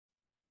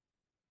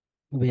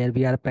where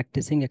we are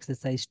practicing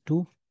exercise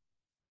 2.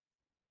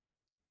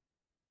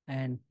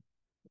 And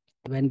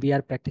when we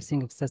are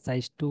practicing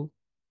exercise 2,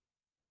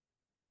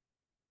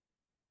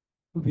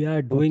 we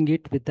are doing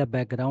it with the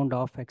background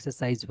of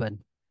exercise 1,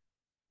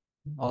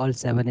 all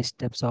 7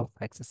 steps of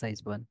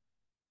exercise 1.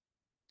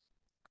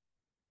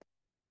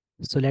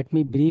 So let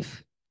me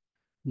brief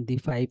the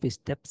 5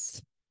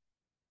 steps,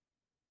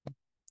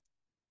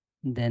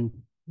 then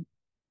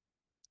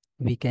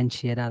we can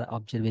share our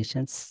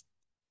observations,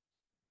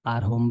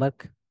 our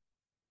homework.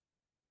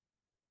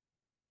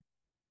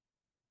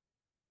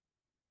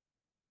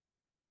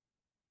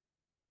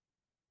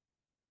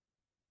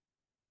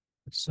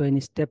 So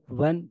in step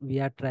 1, we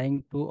are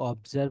trying to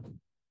observe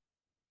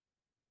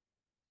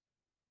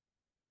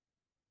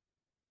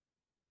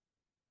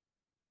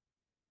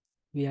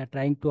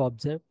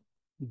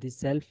the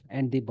self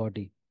and the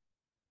body.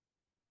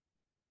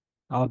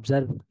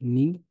 Observe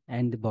me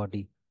and the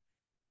body.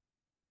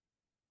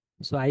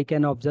 So I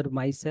can observe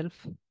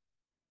myself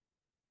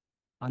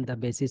on the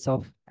basis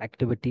of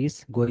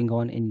activities going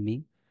on in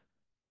me.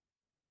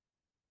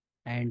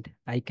 And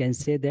I can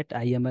say that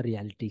I am a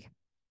reality.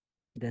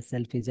 The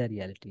self is a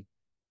reality.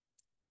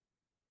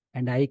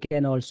 And I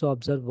can also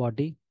observe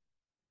body.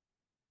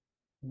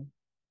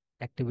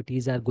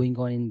 Activities are going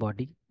on in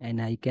body,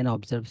 and I can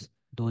observe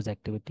those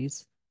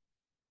activities.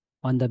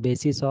 On the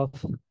basis of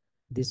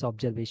this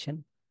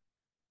observation,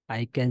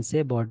 I can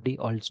say body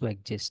also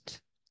exists.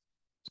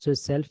 So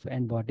self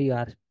and body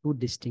are two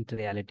distinct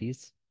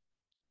realities,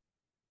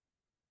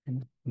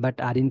 but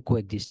are in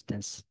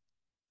coexistence.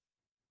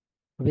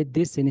 With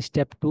this, in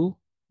step 2,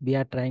 we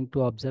are trying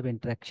to observe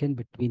interaction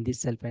between the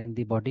self and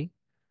the body.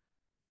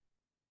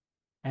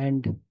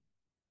 And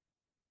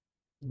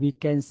we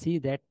can see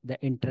that the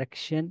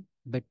interaction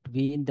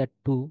between the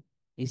two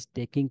is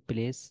taking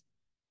place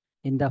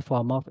in the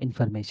form of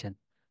information.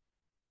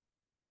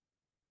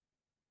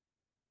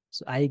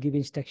 So I give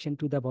instruction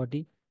to the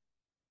body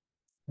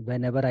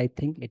whenever I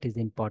think it is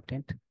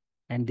important,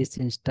 and this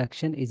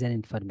instruction is an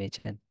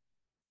information.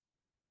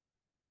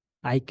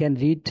 I can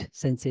read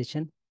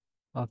sensation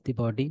of the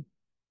body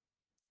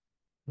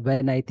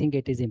when I think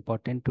it is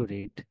important to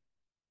read.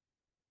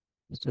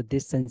 So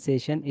this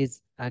sensation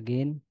is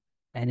again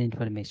an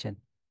information.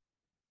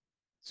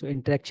 So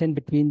interaction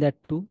between the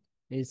two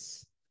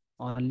is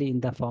only in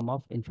the form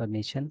of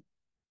information,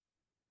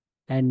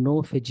 and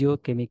no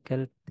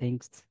physiochemical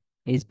things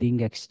is being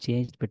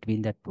exchanged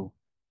between the two.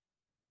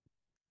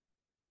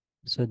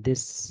 So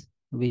this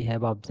we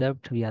have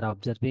observed, we are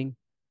observing.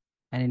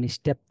 And in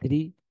step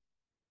 3,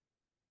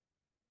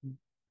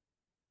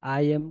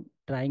 I am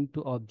trying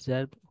to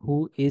observe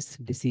who is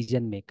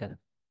decision maker.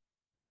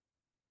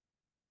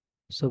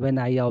 So when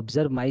I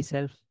observe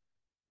myself,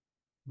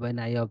 when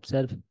I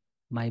observe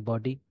my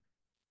body,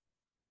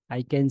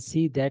 I can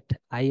see that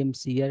I am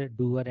seer,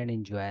 doer, and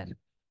enjoyer.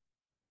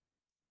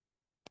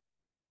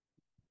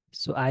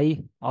 So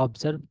I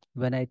observe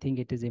when I think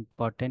it is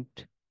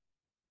important.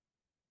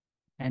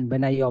 And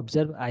when I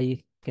observe,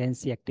 I can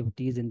see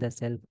activities in the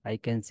self, I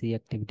can see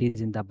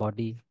activities in the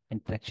body,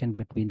 interaction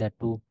between the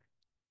two.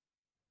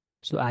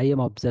 So I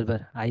am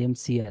observer, I am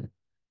seer.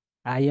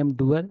 I am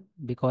doer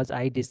because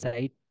I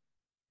decide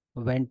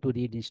when to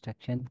read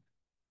instruction,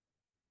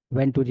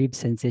 when to read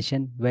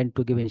sensation, when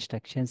to give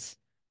instructions.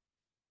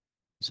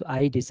 So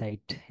I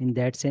decide. In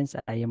that sense,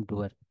 I am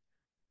doer.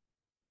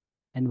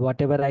 And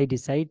whatever I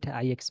decide,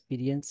 I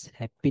experience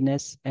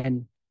happiness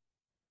and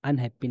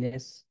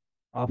unhappiness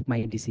of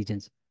my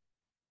decisions.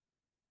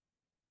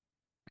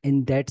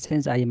 In that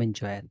sense, I am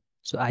enjoyer.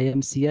 So I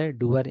am seer,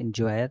 doer,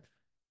 enjoyer,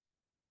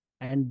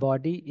 and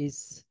body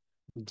is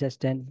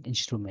just an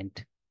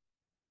instrument.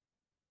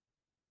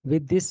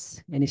 With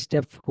this, in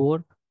step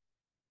 4,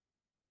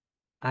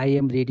 I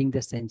am reading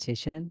the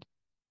sensation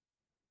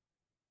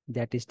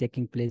that is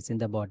taking place in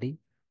the body.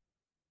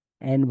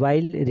 And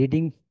while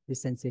reading the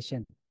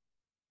sensation,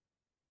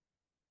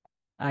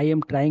 I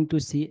am trying to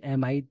see,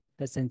 am I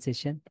the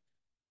sensation?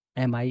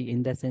 Am I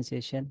in the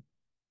sensation?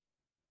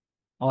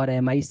 Or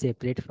am I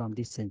separate from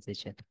this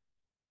sensation?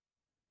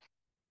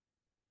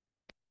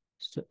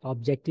 So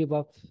objective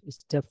of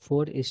step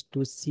 4 is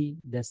to see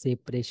the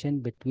separation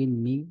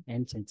between me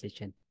and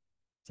sensation,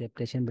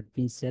 separation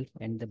between self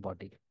and the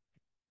body.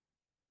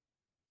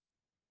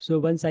 So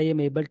once I am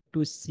able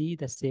to see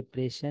the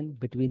separation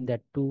between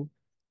the two,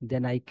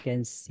 then I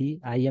can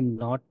see I am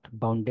not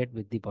bounded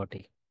with the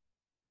body.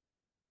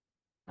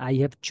 I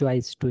have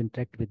choice to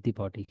interact with the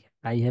body.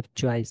 I have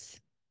choice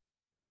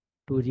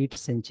to read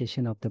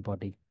sensation of the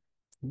body.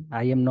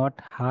 I am not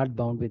hard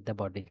bound with the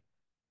body.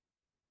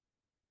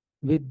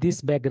 With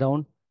this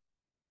background,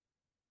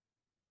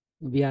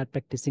 we are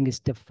practicing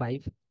step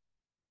 5,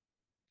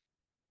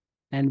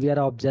 and we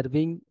are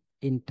observing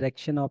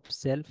interaction of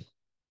self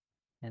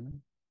and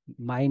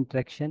my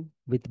interaction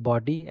with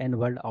body and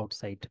world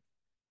outside.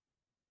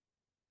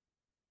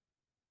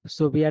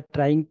 So we are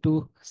trying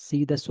to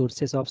see the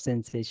sources of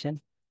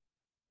sensation.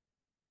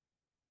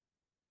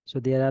 So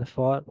there are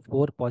four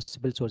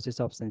possible sources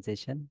of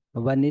sensation.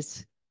 One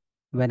is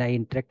when I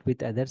interact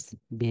with others,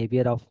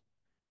 behavior of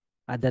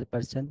other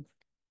person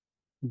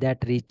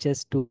that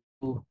reaches to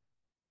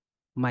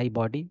my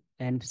body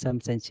and some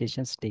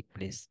sensations take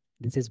place.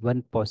 This is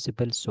one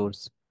possible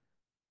source.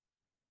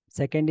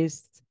 Second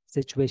is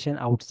situation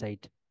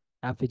outside.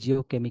 A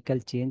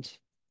physiochemical change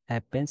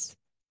happens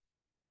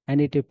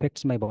and it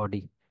affects my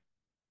body.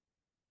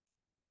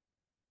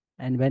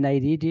 And when I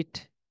read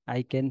it,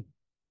 I can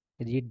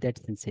read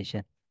that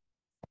sensation.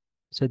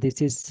 So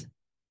this is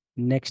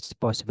next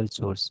possible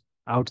source,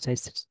 outside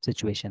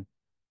situation.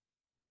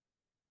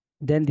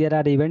 Then there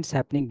are events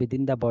happening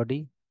within the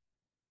body.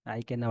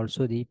 I can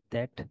also read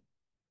that.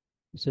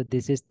 So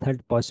this is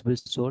third possible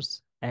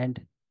source.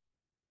 And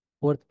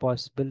fourth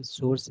possible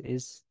source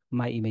is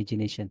my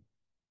imagination.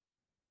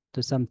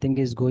 So something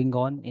is going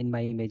on in my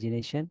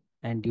imagination,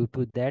 and due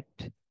to that,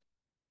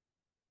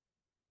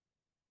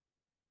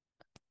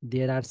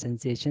 there are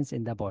sensations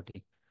in the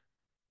body.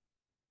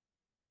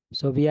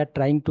 So we are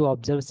trying to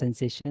observe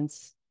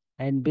sensations,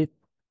 and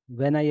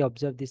when I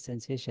observe this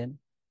sensation,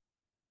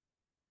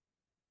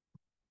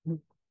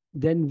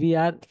 then we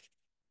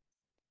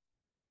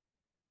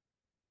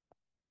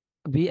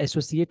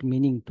associate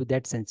meaning to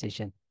that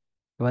sensation.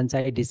 Once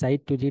I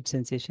decide to read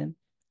sensation,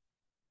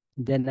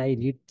 then I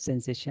read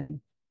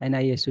sensation and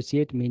I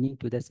associate meaning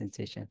to the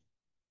sensation.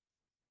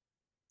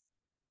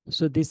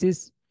 So this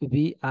is,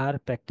 we are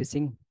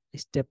practicing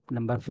step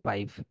number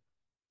 5.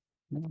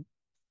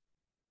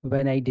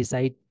 When I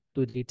decide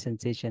to read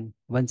sensation,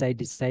 once I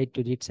decide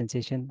to read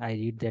sensation, I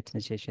read that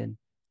sensation.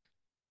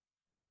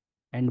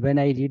 And when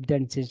I read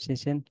that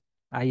sensation,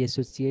 I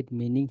associate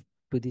meaning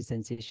to the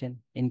sensation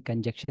in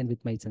conjunction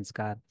with my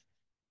sanskar.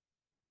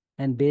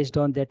 And based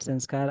on that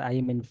sanskar, I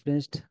am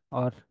influenced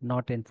or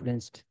not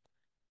influenced.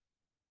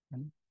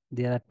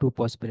 There are two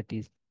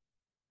possibilities.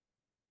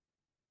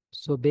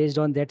 So based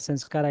on that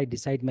sanskar, I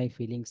decide my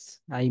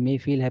feelings. I may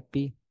feel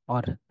happy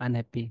or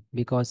unhappy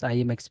because I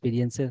am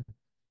experiencer.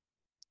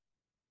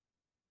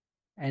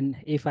 And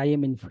if I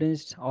am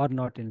influenced or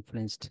not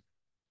influenced,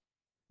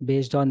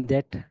 based on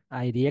that,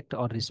 I react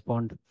or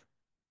respond.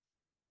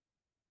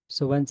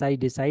 So once I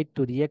decide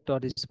to react or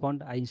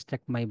respond, I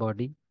instruct my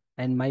body,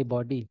 and my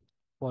body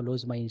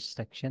follows my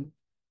instruction.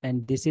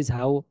 And this is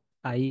how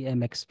I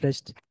am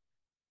expressed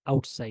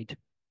outside.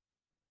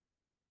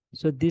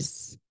 So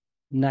this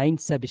 9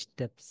 sub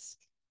steps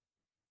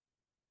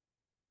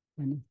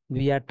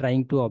we are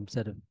trying to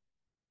observe.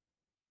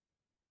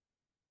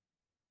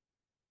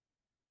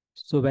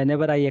 So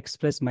whenever I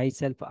express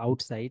myself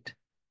outside,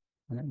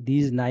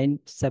 these 9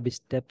 sub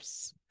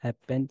steps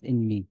happen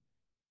in me.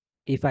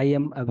 If I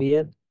am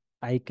aware,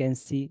 I can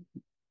see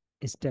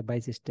step by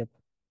step.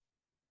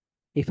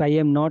 If I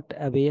am not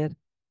aware,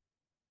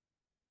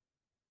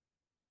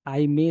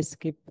 I may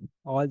skip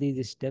all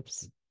these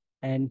steps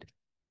and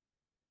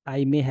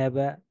I may have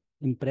a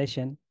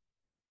impression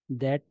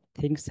that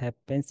things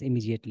happens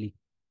immediately.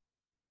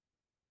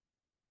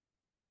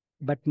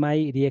 But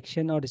my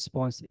reaction or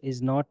response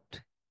is not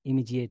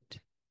immediate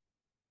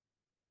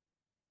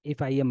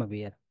if I am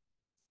aware.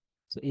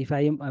 So if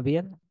I am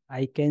aware,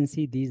 I can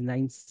see these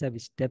 9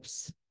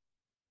 steps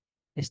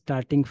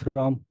starting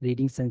from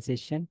reading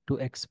sensation to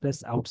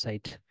express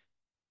outside.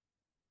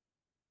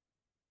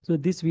 So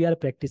this we are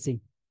practicing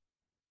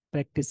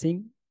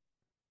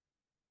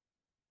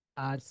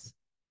as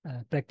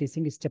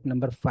practicing step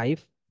number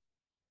 5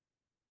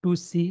 to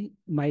see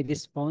my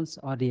response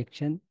or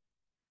reaction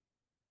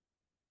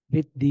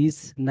with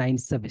these 9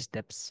 sub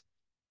steps.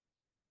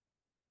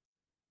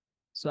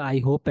 So I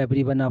hope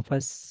every one of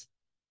us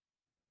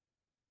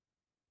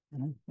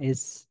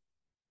is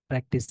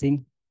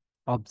practicing,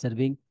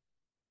 observing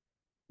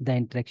the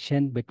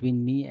interaction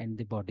between me and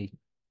the body.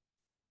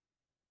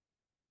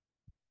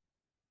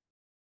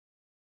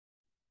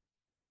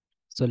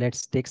 So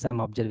let's take some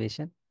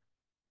observation.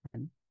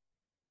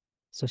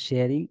 So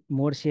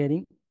more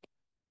sharing,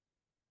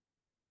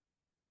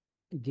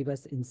 give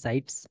us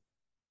insights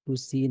to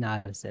see in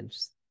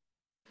ourselves.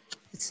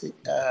 See,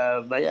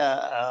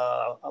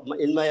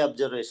 in my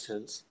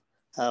observations,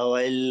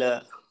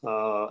 while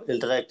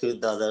interact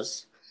with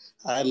others,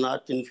 I am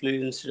not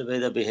influenced by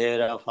the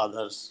behavior of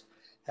others,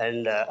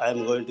 and I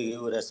am going to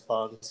give a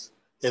response.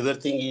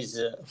 Everything is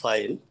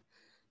fine,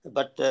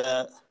 but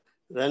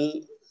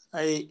when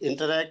I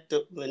interact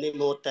many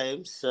more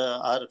times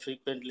or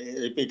frequently,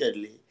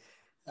 repeatedly,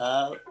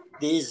 uh,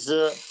 these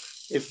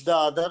if the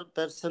other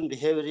person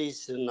behavior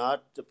is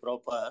not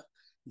proper,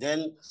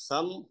 then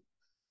some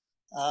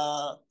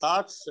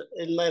thoughts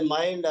in my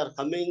mind are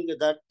coming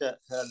that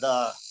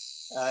the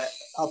uh,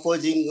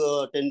 opposing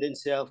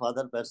tendency of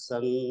other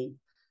person.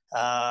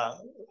 Uh,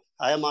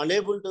 I am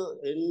unable to,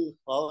 in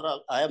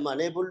overall, I am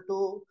unable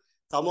to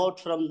come out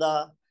from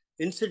the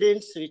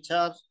incidents which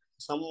are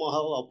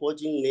somehow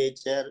opposing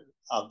nature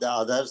of the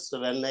others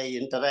when I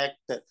interact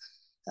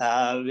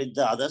with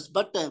the others.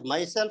 But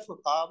myself,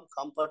 calm,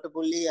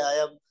 comfortably,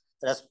 I am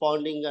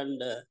responding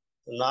and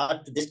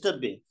not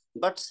disturbing.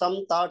 But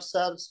some thoughts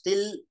are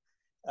still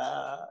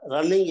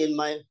running in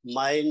my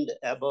mind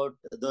about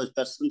those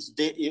persons.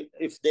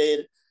 If their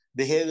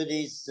behavior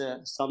is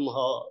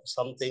somehow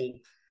something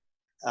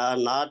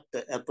not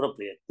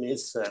appropriate,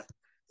 means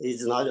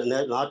is not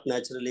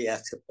naturally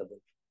acceptable.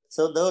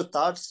 So those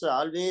thoughts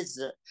are always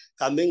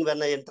coming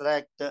when I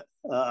interact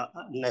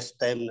next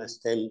time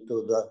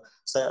to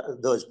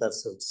those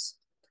persons.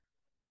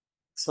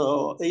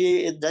 So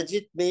does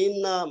it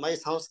mean my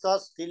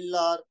sanskars still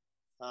are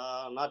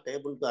not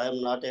able to? I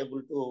am not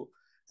able to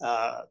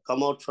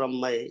come out from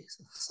my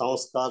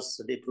sanskars,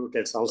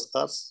 deep-rooted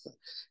sanskars,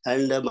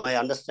 and my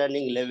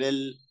understanding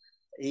level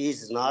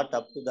is not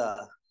up to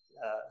the.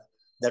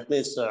 That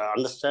means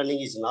understanding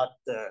is not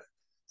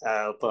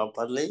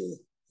properly.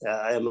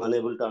 I am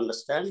unable to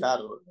understand,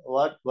 or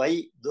what?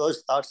 Why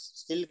those thoughts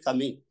still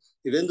coming?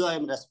 Even though I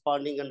am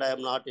responding and I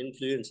am not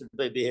influenced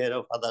by behavior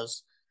of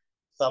others,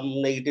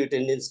 some negative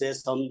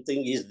tendencies,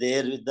 something is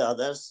there with the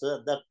others.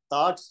 The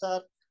thoughts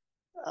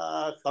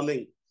are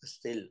coming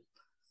still.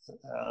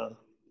 Uh,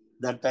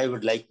 that I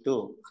would like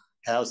to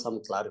have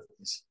some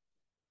clarification.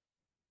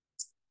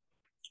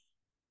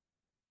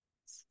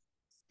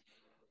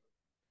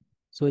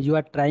 So you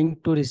are trying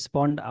to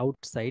respond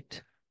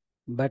outside,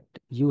 but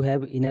you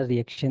have inner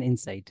reaction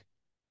inside.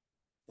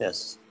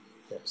 Yes,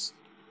 yes.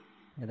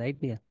 Right,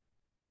 Priya?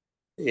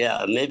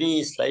 Yeah,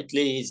 maybe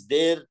slightly is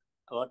there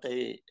what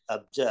I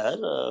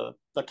observe,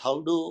 but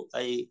how do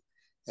I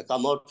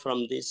come out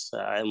from this?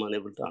 I am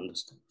unable to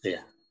understand.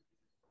 Yeah.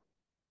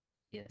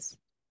 Yes.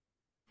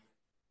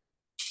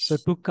 So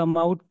to come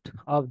out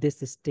of this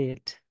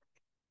state,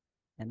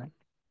 you know,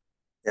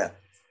 Yeah.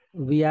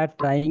 we are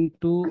trying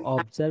to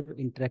observe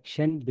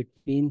interaction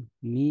between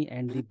me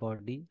and the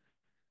body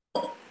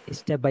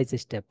step by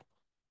step.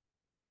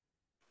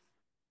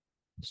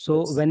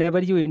 So Yes. whenever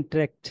you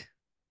interact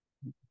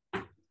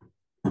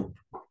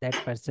that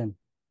person,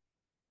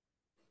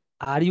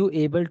 are you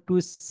able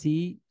to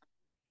see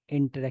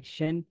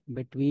interaction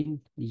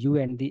between you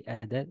and the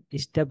other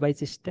step by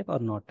step or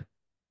not?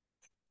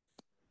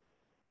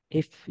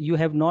 If you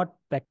have not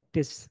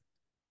practiced,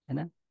 you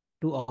know,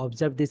 to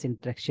observe this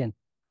interaction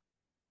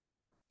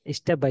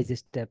step by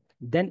step,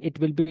 then it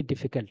will be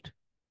difficult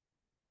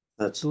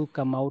That's, to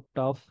come out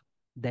of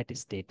that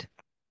state.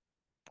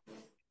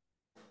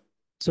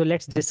 So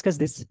let's discuss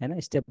this, you know,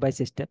 step by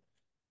step.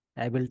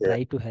 I will yeah.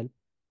 try to help.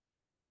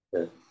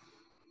 Yeah.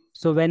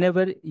 So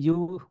whenever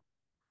you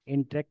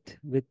interact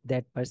with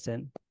that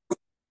person,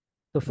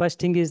 the first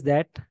thing is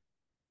that,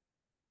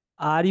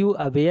 are you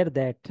aware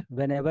that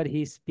whenever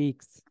he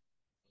speaks,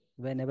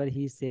 whenever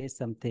he says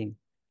something,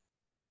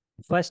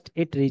 first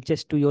it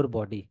reaches to your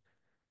body?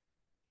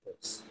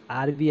 Yes.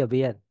 Are we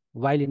aware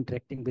while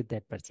interacting with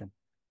that person?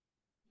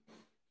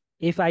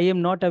 If I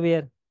am not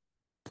aware,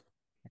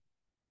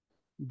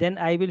 then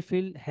I will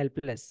feel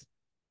helpless.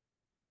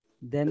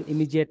 Then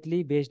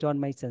immediately, based on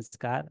my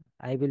sanskar,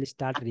 I will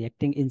start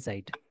reacting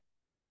inside.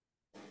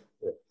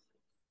 Yeah.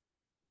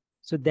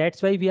 So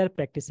that's why we are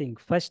practicing.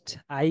 First,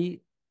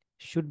 I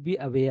should be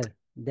aware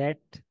that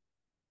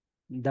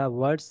the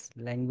words,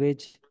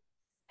 language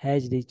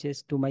has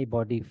reaches to my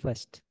body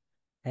first,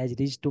 has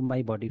reached to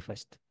my body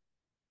first.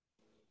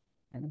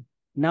 And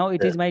now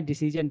it Yeah. is my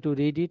decision to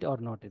read it or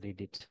not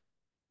read it.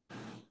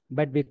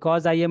 But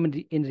because I am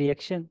in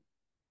reaction,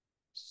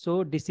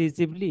 so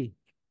decisively,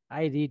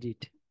 I read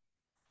it.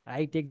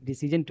 I take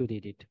decision to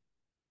read it.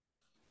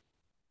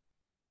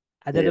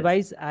 Yes.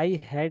 Otherwise, I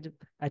had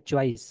a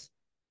choice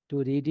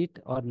to read it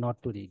or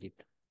not to read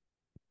it.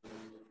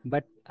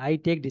 But I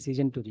take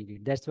decision to read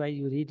it. That's why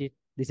you read it.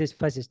 This is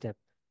first step.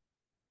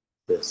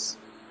 Yes.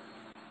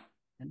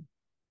 And,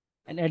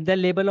 and at the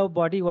level of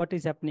body, what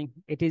is happening?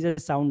 It is a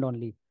sound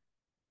only.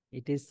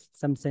 It is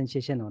some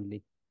sensation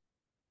only.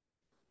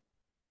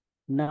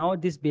 Now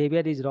this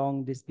behavior is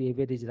wrong. This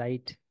behavior is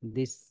right.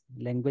 This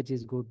language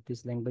is good.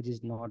 This language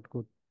is not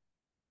good.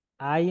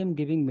 I am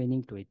giving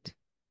meaning to it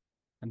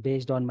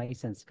based on my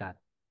sanskar.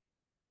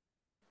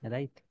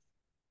 Right?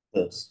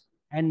 Yes.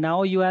 And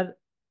now you are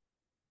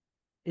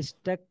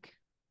stuck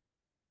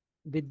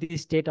with the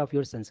state of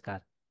your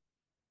sanskar.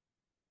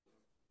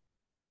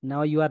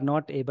 Now you are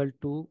not able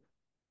to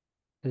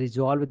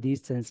resolve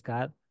these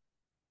sanskar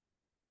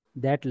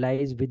that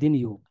lies within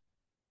you,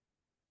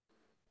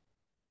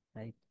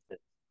 right?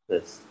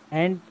 Yes.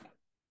 And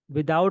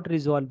without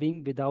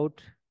resolving,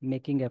 without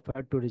making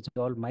effort to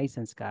resolve my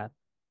sanskar,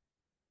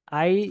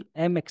 I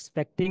am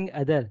expecting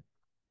other.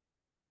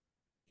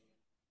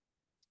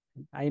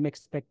 I am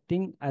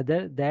expecting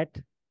other that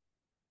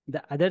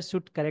the other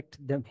should correct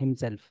them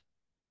himself.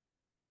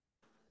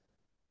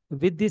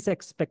 With this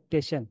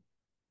expectation,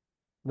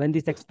 when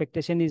this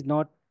expectation is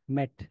not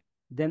met,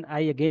 then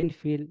I again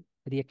feel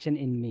reaction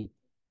in me.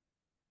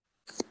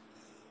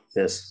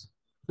 Yes.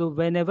 So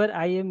whenever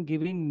I am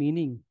giving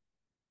meaning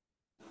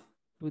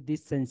to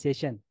this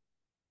sensation,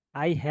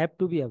 I have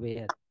to be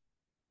aware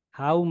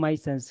how my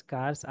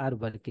sanskars are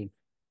working,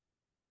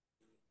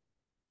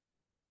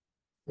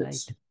 right?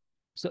 Yes.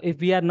 So if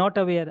we are not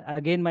aware,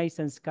 again my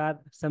sanskar,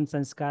 some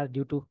sanskar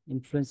due to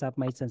influence of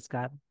my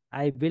sanskar,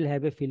 I will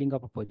have a feeling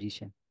of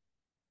opposition.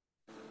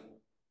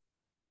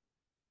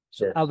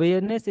 So Yes.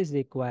 awareness is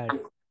required.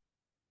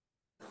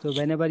 So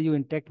whenever you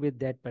interact with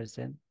that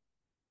person,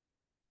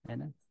 you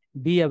know,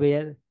 Be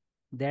aware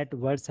that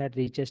words had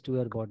reaches to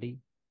your body.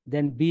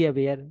 Then be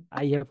aware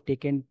I have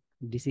taken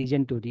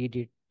decision to read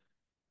it.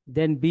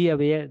 Then be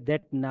aware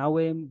that now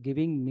I am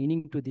giving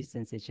meaning to this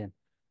sensation.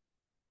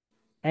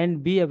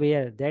 And be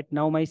aware that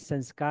now my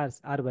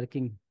sanskars are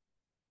working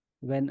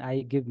when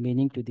I give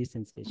meaning to this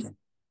sensation.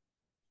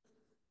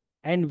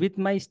 And with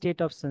my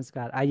state of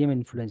sanskar, I am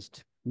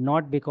influenced,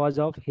 not because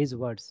of his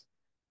words,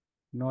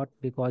 not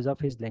because of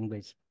his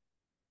language.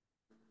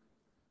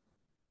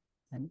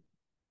 And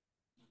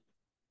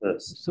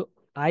Yes. so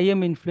I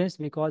am influenced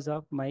because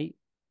of my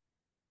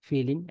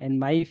feeling, and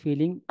my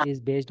feeling is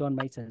based on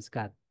my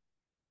sanskar.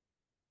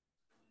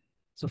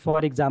 So,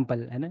 for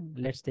example,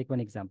 let's take one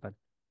example.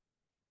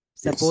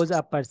 Yes. Suppose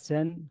a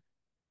person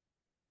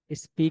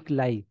speak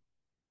lie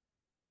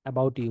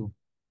about you,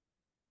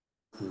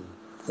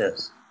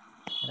 Yes.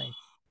 right?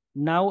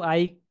 Now,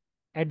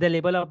 at the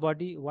level of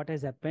body, what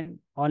has happened?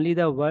 Only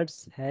the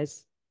words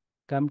has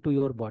come to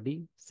your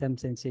body. Some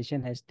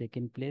sensation has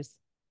taken place.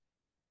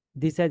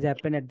 This has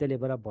happened at the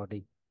level of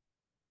body.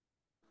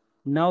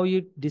 Now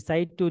you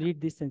decide to read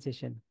this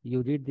sensation.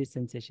 You read this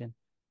sensation,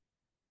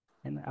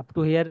 and up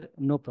to here,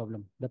 no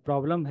problem. The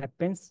problem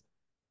happens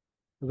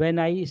when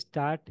I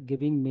start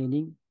giving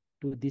meaning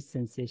to this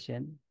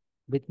sensation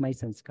with my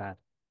sanskar.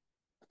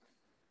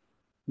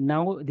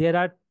 Now there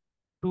are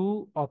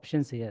two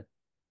options here.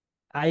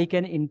 I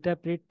can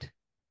interpret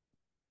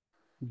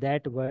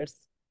that words.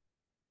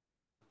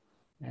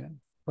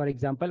 For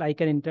example, I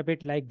can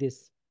interpret like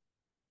this.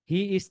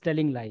 He is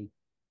telling lie.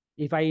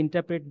 If I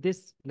interpret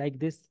this like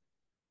this,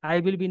 I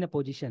will be in a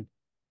position.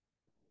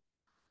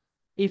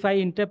 If I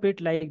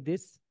interpret like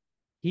this,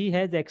 he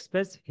has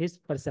expressed his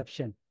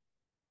perception.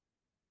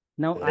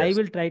 Now I Yes.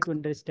 will try to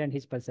understand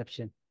his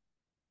perception.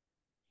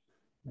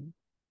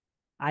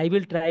 I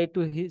will try to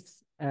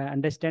his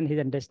understand his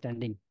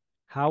understanding,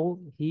 how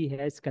he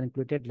has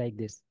concluded like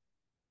this.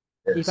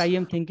 If I Yes.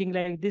 am thinking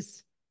like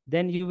this,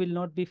 then you will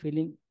not be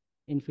feeling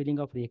in feeling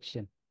of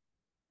reaction,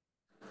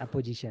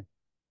 opposition.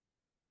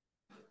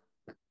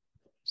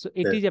 So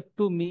it Yes. is up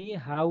to me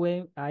how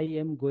I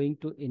am going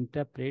to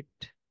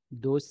interpret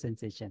those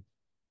sensations.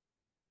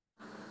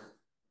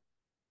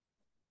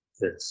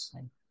 Yes.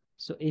 Right?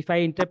 So if I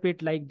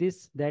interpret like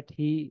this, that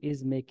he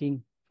is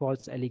making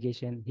false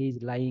allegation, he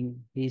is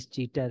lying, he is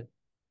cheater.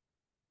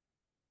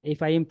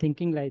 If I am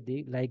thinking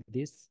like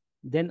this,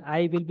 then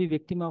I will be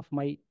victim of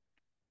my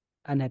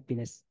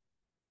unhappiness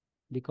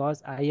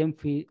because I am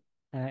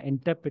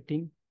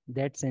interpreting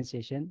that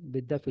sensation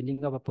with the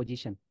feeling of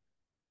opposition.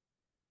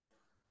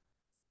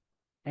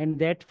 And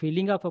that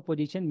feeling of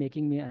opposition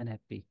making me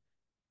unhappy.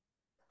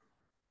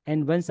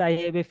 And once I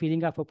have a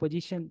feeling of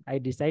opposition, I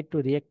decide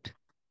to react.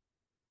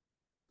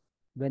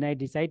 When I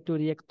decide to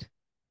react,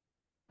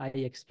 I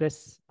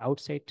express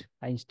outside,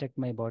 I instruct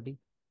my body.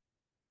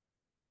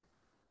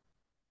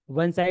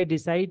 Once I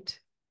decide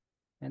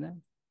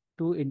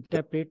to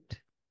interpret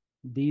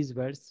these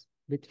words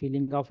with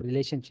feeling of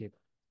relationship,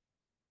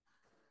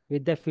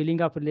 with the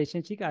feeling of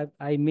relationship,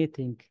 I may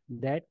think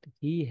that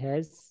he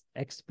has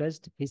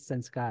expressed his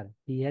sanskar,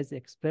 he has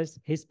expressed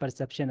his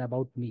perception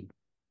about me,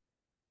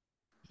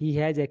 he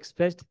has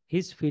expressed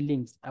his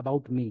feelings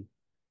about me.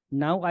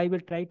 Now I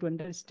will try to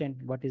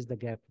understand what is the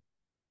gap.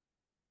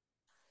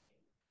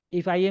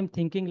 If I am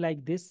thinking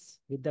like this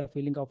with the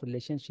feeling of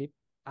relationship,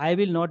 I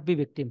will not be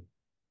victim.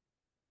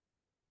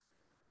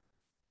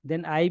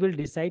 Then I will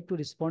decide to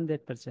respond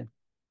that person.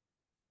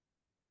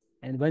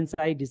 And once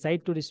I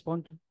decide to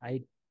respond,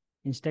 I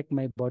instruct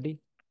my body,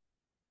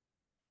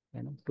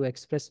 to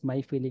express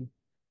my feeling,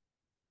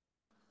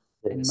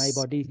 and my Yes.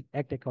 body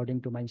act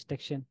according to my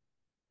instruction,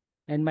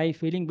 and my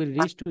feeling will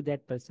reach to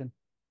that person.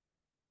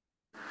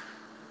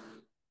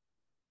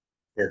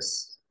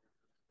 Yes.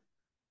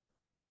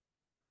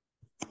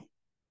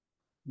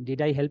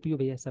 Did I help you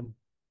via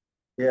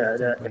Yeah.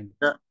 some point?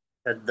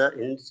 At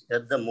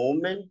the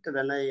moment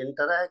when I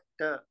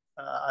interact,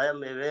 I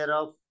am aware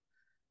of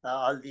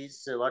all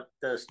these what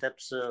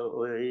steps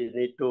we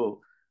need to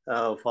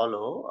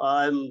follow.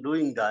 I am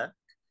doing that,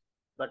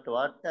 but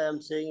what I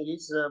am saying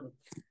is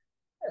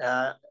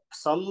uh,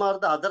 some are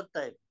the other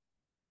type.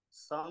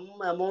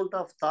 Some amount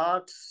of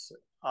thoughts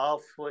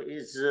of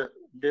is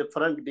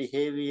different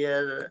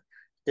behavior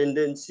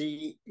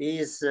tendency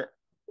is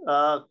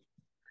uh,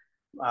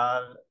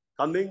 uh,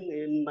 coming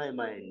in my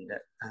mind.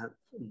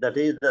 That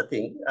is the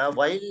thing.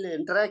 While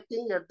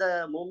interacting at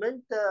the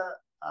moment,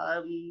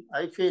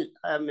 I feel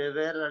I am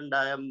aware and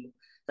I am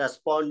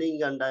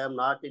responding and I am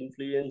not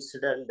influenced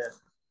and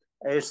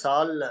it's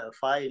all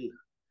fine.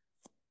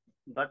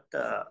 But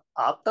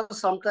after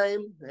some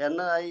time, when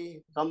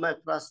I come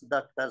across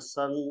that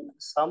person,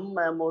 some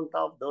amount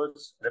of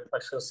those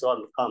reflections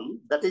will come.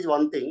 That is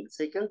one thing.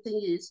 Second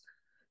thing is,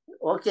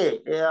 okay,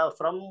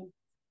 from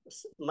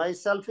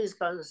myself is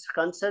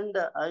concerned,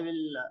 I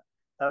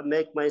will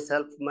make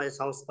myself my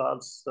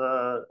sanskars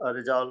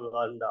resolve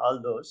and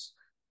all those.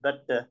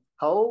 But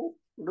how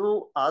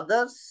do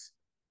others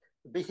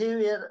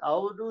behavior?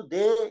 How do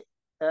they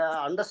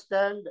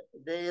understand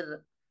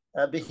their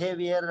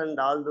behavior and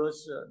all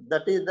those.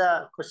 That is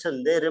the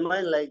question. They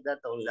remain like that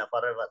only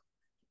forever.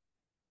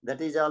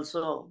 That is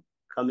also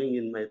coming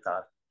in my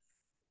thought.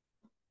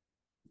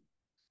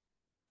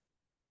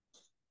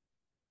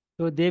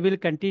 So they will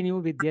continue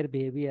with their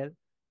behavior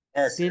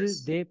Yes, till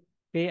yes, they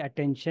pay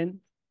attention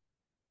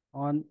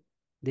on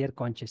their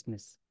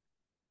consciousness.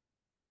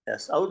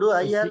 yes. How do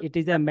I help It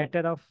is a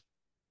matter of,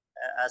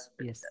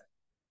 aspect? yes,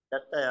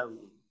 That I am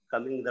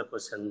coming the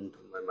question to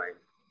my mind.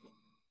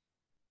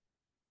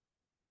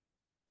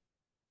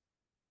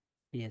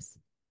 yes.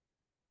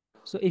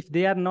 So if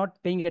they are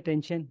not paying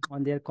attention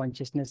on their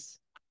consciousness,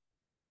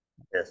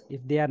 Yes,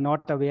 if they are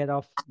not aware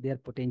of their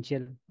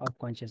potential of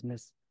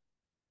consciousness,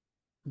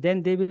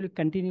 then they will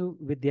continue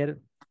with their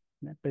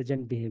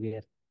present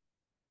behavior.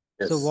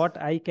 So yes,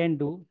 what I can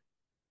do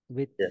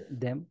with yes,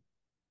 them,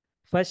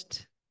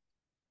 first,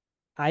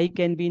 I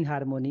can be in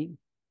harmony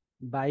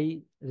by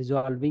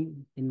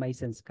resolving in my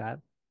sanskar.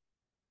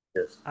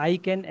 yes, I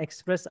can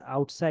express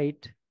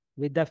outside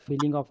with the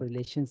feeling of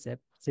relationship.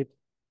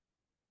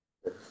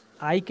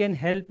 I can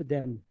help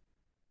them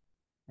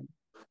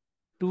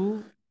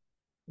to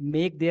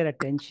make their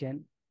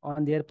attention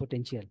on their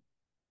potential,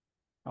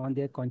 on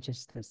their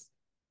consciousness.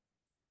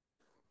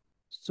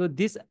 So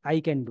this I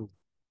can do.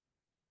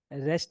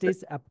 Rest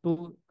is up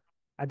to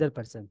other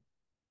person.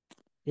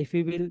 If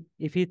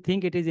he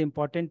think it is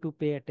important to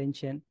pay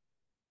attention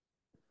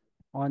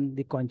on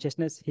the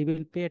consciousness, he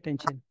will pay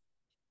attention.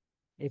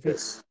 If he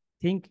yes,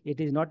 think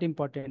it is not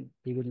important,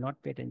 he will not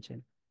pay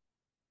attention.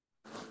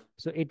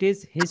 So it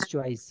is his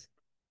choice,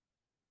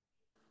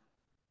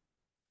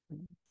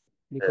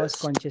 because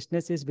yes,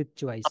 consciousness is with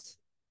choice.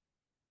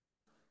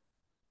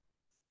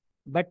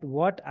 But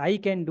what I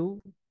can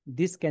do,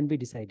 this can be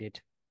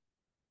decided.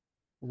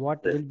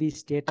 What yes, will be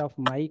state of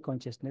my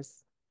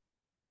consciousness,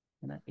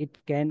 it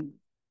can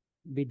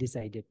be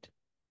decided.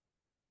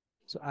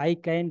 So I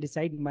can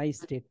decide my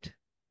state.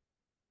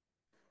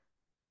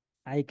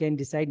 I can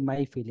decide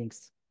my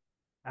feelings.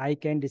 I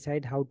can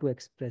decide how to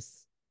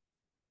express.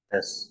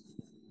 yes,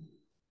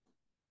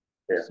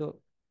 yeah, So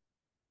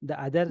the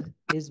other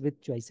is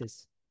with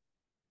choices,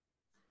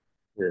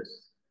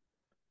 yes.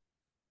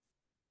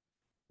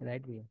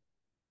 right? We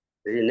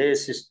In a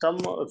system,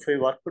 if we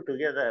work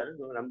together,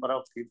 number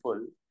of people,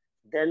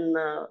 then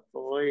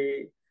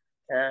we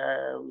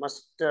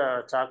must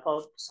chalk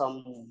out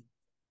some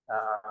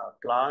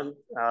plan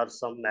or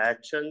some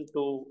action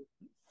to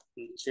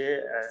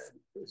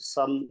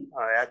some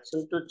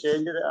action to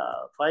change,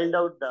 find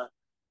out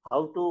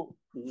how to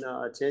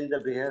change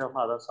the behavior of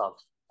others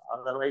also.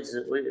 Otherwise,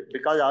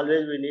 because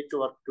always we need to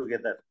work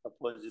together,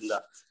 suppose in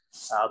the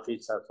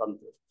office or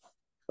something.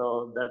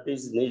 So that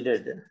is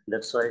needed.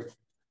 That's why.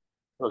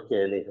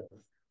 Okay, anyhow.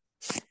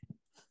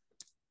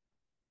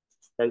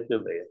 Thank you,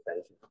 Bhaiya.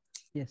 Thank you.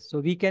 Yes. So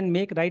we can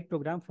make right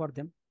program for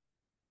them,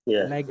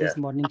 Yeah, like yeah, this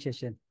morning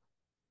session.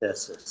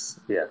 yes, yes,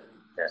 yeah,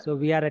 yeah, So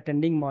we are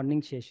attending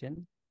morning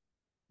session,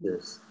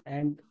 yes,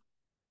 and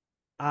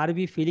are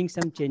we feeling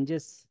some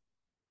changes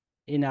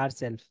in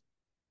ourselves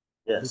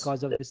yes,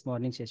 because of yes, this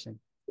morning session?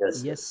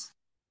 yes, Yes. yes,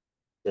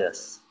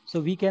 yes. So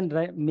we can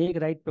make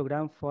right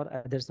program for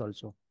others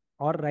also,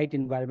 or right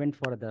environment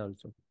for other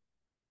also.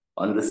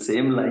 On the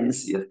same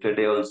lines,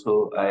 yesterday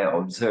also I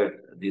observed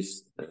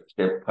this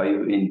step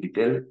 5 in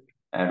detail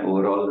and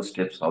overall the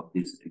steps of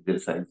this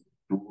exercise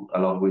 2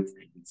 along with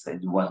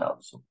exercise 1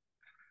 also.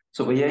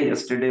 So yeah,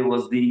 yesterday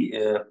was the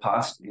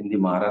fast in the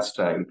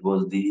Maharashtra. It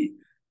was the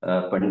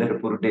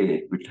Pandharpur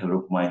day, Vitthal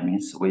Rukmai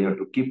means we have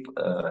to keep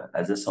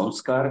as a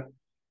sanskar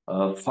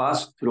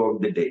fast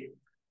throughout the day.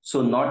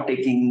 So not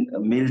taking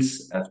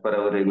meals as per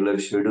our regular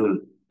schedule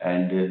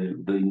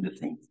and doing the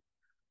things.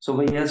 So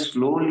when you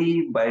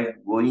slowly by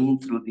going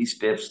through these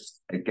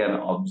steps, I can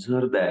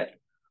observe that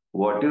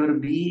whatever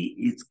be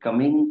is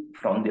coming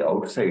from the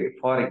outside.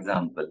 For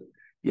example,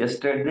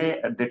 yesterday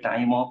at the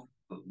time of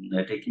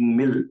taking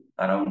meal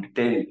around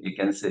 10, you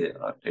can say,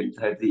 or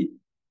 10:30,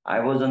 I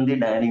was on the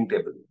dining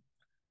table.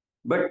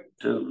 But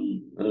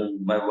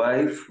my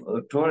wife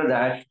told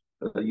that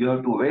you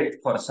have to wait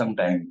for some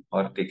time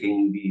for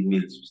taking the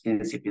meals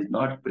since it is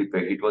not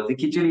prepared. It was the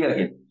khichdi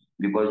again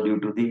because due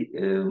to the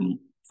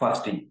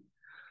fasting.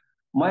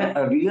 My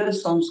earlier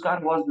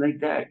samskar was like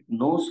that.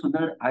 No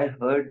sooner I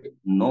heard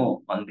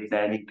no on the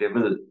dining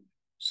table,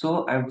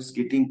 so I was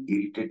getting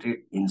irritated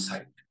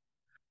inside.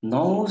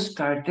 Now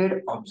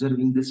started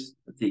observing this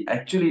thing.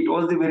 Actually, it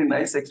was a very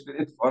nice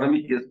experience for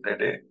me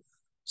yesterday.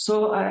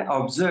 So I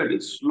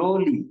observed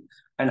slowly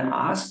and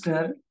asked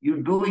her, "You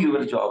do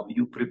your job,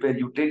 you prepare,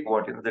 you take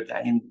whatever the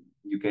time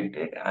you can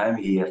take. I am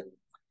here."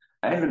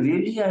 And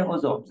really, I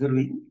was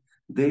observing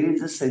there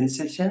is a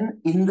sensation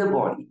in the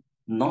body,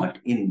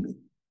 not in me.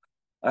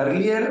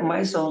 Earlier, my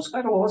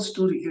sanskar was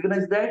to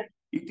recognize that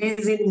it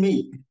is in me.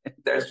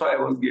 That's why I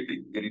was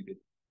getting irritated.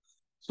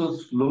 So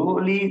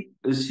slowly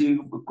she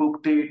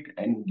cooked it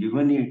and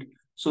given it.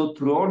 So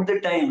throughout the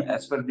time,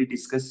 as per the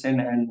discussion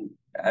and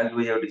as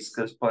we have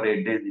discussed for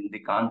 8 days in the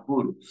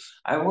Kanpur,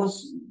 I was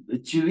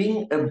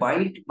chewing a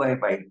bite by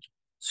bite.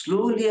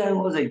 Slowly I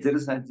was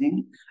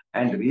exercising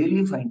and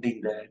really finding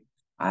that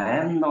I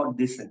am not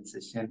the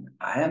sensation,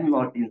 I am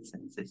not in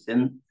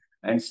sensation,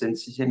 and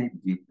sensation is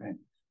different.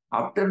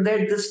 After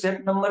that, the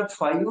step number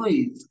 5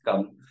 is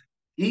come.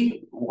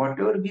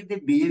 Whatever be the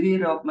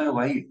behavior of my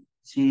wife,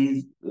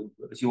 she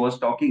was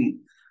talking,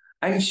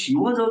 and she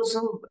was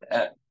also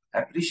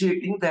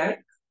appreciating that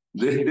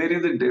there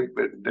is a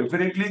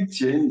definitely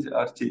change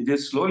or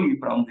changes slowly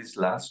from this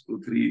last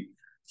 2, 3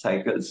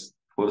 cycles,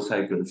 4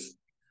 cycles.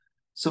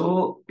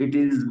 So it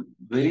is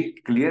very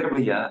clear,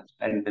 Bhaiya,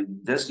 and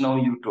just now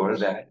you told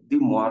that the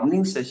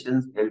morning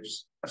sessions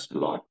helps us a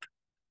lot.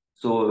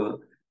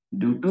 So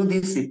due to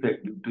this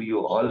effect, due to you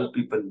all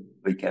people,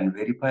 we can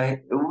verify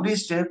every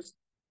steps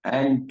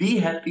and be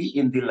happy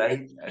in the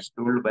life as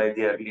told by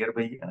the earlier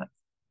Bhaiya.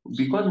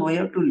 Because we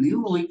have to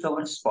live with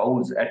our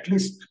spouse, at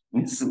least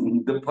means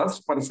the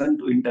first person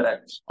to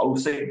interact,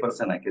 outside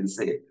person, I can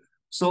say.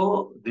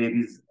 So there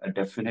is a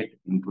definite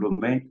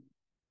improvement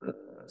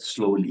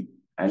slowly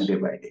and day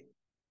by day.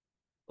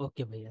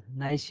 Okay, Bhaiya.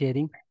 Nice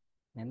sharing,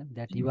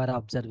 that you are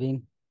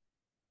observing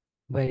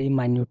very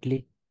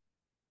minutely.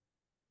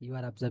 You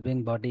are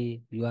observing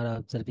body, you are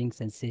observing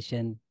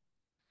sensation,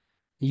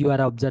 you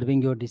are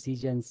observing your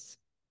decisions,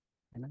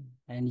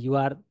 and you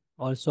are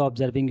also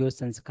observing your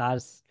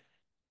sanskars.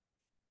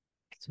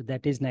 So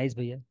that is nice,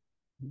 Bhaiya.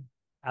 Ji,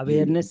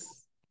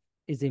 Awareness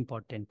is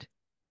important.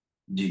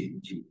 Ji,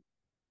 ji.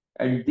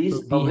 And So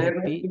this be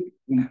awareness happy. is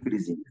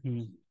increasing.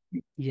 Hmm.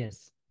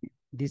 Yes,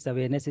 this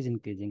awareness is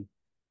increasing.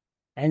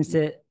 And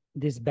say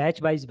this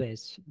batch wise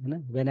batch,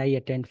 when I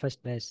attend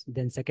first batch,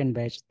 then second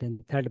batch, then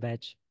third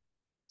batch.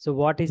 So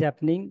what is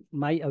happening?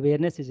 My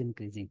awareness is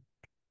increasing.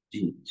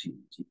 Ji, ji,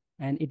 ji.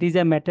 And it is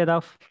a matter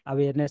of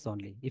awareness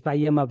only. If I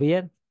am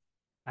aware,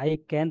 I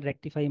can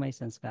rectify my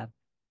sanskar.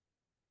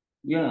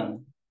 Yeah,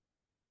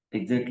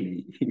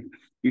 exactly.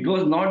 It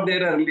was not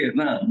there earlier,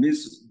 na?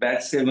 Miss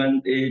batch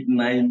 7, 8,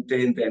 9,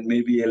 10, and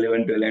maybe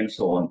 11, 12, and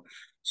so on.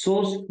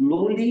 So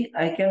slowly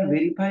I can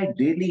verify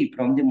daily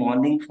from the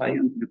morning 5,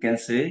 you can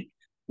say,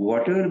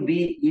 whatever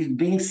is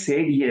being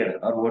said here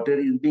or whatever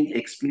is being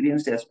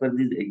experienced as per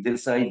this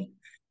exercise,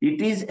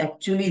 it is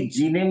actually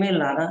जीने में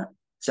लाना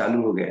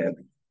चालू हो गया है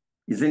अभी,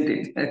 isn't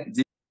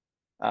it?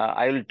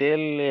 I will tell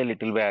a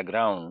little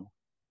background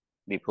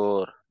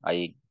before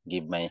I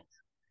give my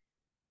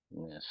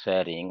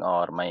sharing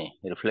or my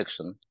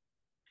reflection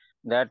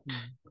that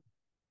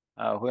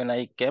when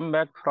I came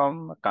back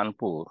from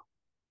Kanpur,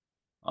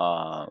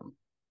 uh,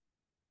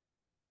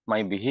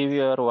 my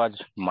behavior was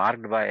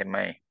marked by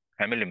my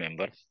family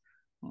members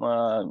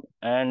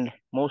and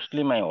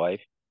mostly my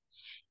wife.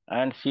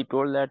 And she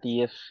told that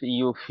yes,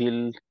 you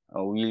feel,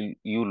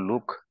 you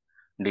look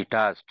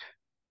detached,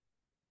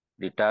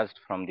 detached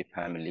from the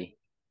family.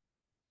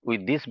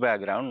 With this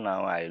background,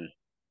 now I will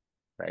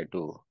try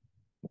to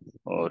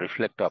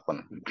reflect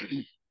upon.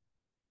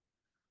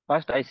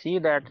 First, I see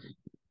that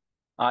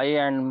I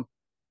and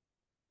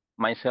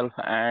myself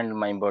and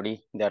my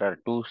body, there are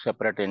two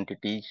separate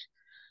entities,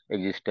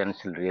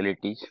 existential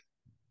realities,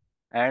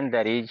 and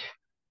there is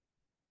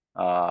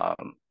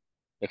um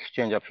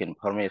exchange of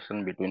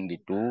information between the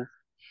two.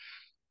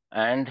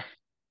 And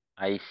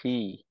I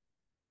see,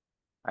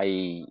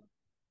 I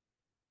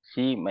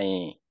see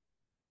my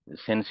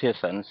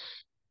sensations.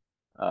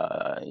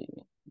 Uh,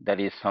 there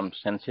is some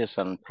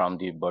sensation from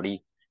the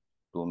body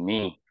to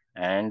me,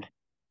 and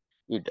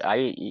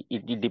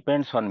it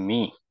depends on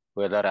me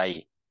whether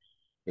I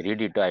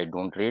read it or I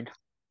don't read.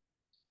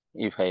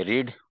 If I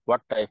read,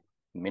 what type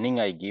meaning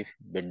I give,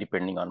 but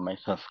depending on my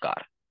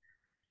sanskar.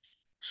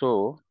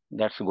 So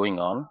that's going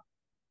on,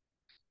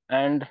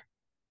 and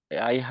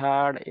I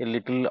had a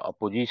little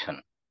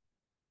opposition.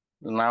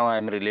 Now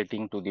I'm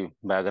relating to the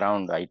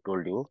background I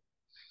told you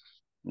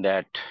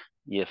that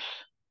yes,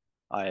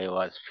 I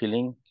was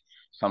feeling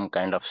some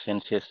kind of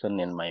sensation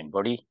in my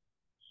body.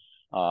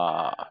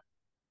 Uh,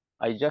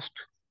 I just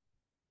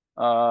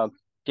uh,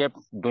 kept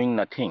doing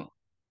nothing.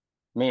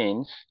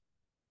 Means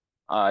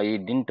I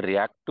didn't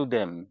react to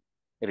them,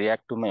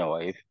 react to my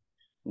wife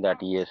that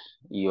yes,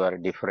 you are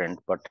different,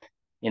 but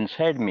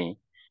inside me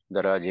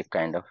there was a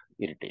kind of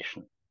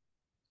irritation.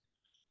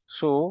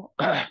 So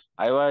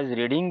I was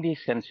reading the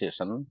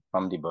sensation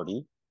from the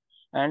body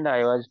and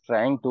I was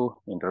trying to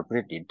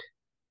interpret it,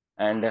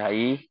 and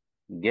I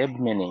gave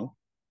meaning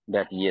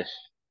that yes,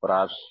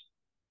 perhaps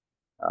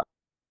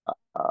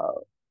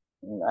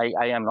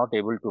I am not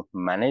able to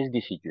manage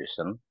the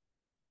situation.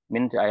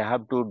 Means I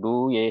have to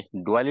do a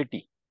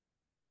duality.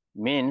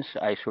 Means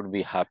I should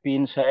be happy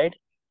inside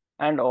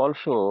and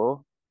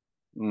also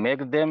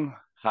make them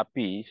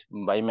happy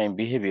by my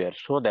behavior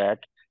so that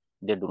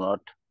they do not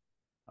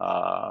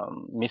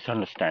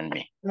misunderstand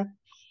me.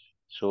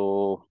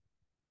 So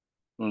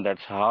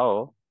that's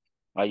how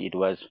it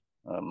was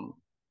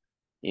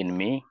in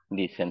me.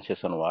 The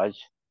sensation was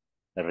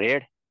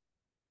red,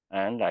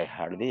 and I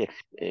had the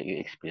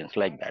experience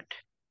like that.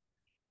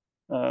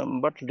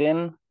 But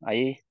then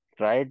I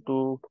tried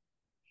to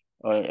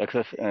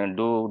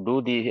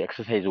do the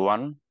exercise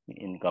 1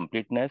 in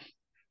completeness,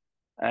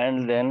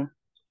 and then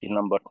the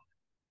number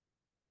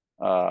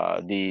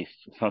the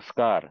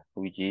sanskar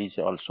which is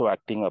also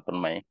acting upon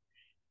my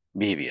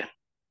behavior.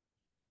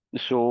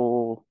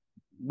 So,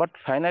 but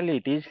finally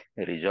it is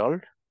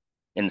resolved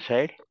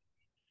inside,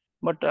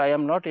 but I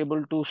am not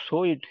able to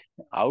show it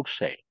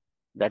outside.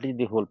 That is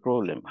the whole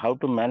problem. How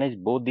to manage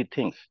both the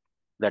things?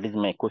 That is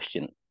my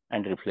question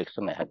and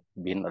reflection I have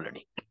been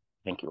already.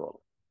 Thank you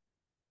all.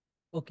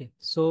 Okay,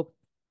 so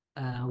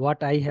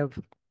what I have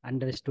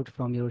understood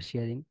from your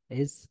sharing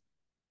is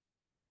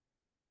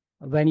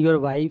when your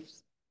wife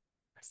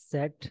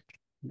said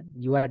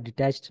you are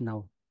detached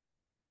now.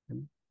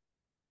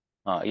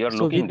 You are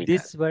So looking with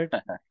detached. this word,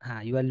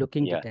 you are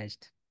looking Yeah,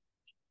 detached.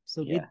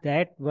 So yeah, with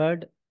that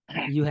word,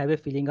 you have a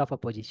feeling of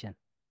opposition,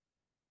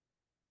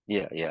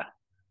 yeah, yeah.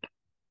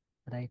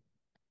 right?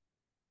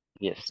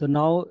 Yes. So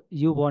now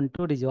you want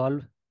to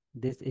resolve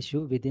this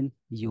issue within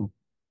you,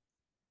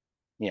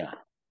 Yeah.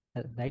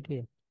 right?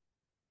 Okay.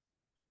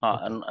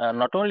 And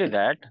not only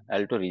that, I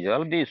have to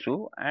resolve the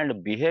issue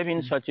and behave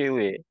in such a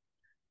way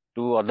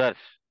to others,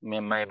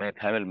 my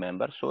family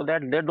members, so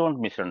that they don't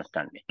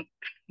misunderstand me.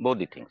 Both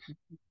the things.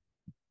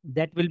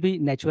 That will be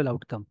natural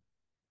outcome.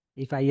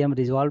 If I am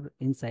resolved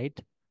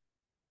inside,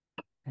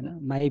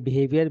 my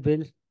behavior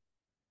will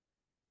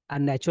a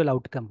natural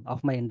outcome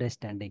of my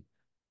understanding.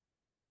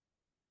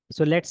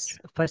 So let's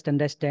first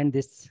understand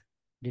this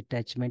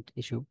detachment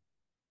issue.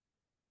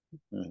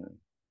 Mhm.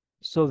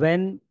 So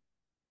when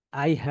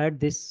I heard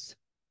this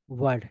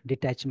word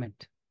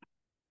detachment,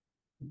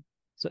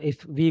 so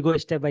if we go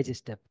step by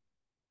step,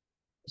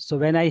 so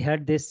when I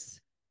heard this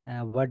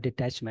word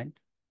detachment,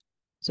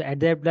 so at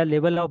the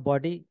level of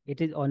body,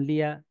 it is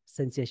only a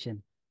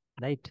sensation,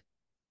 right?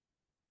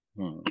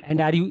 Mhm.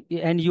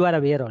 And you are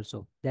aware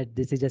also that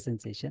this is a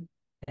sensation,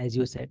 as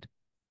you said.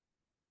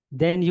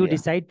 Then you Yeah.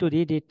 decide to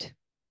read it.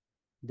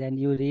 Then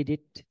you read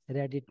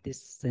it,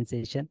 this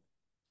sensation.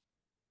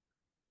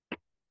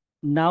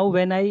 Now,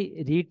 when I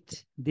read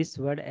this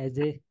word as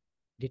a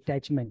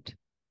detachment,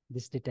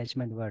 this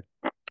detachment word,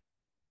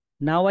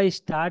 now I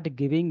start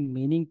giving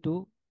meaning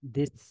to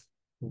this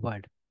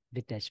word,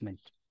 detachment.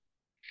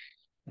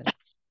 Right?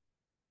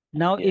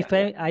 Now, Yeah. if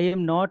Yeah. I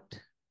am not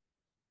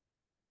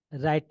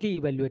rightly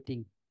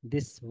evaluating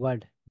this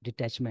word,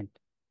 detachment,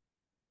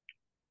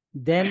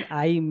 then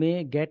I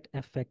may get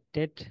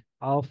affected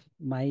of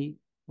my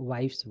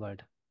wife's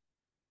word.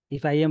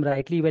 If I am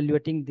rightly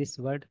evaluating this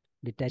word,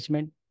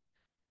 detachment,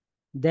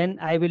 then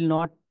I will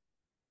not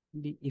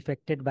be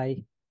affected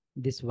by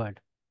this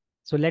word.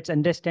 So let's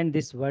understand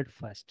this word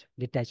first,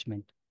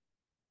 detachment.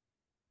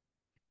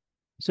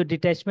 So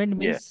detachment Yeah.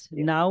 means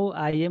now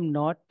I am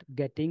not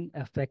getting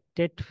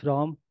affected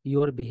from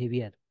your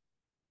behavior.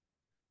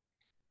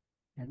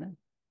 है ना?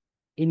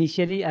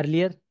 Initially,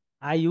 earlier,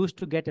 I used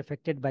to get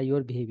affected by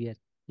your behavior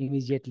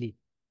immediately.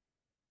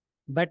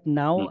 But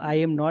now I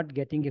Mhm. am not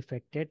getting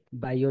affected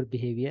by your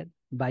behavior,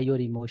 by your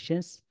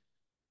emotions,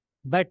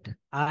 but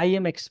I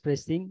am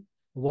expressing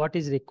what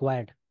is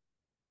required,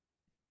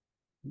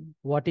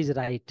 what is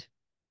right.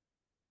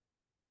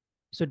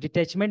 So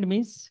detachment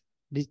means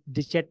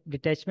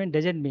detachment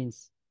doesn't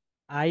means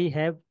I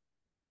have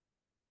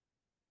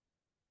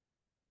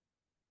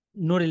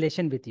no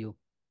relation with you.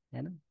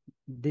 You know?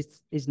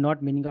 This is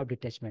not meaning of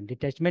detachment.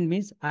 Detachment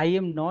means I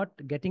am not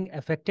getting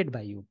affected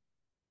by you.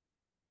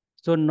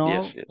 So Yes.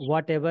 now Yes.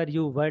 whatever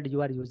you word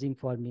you are using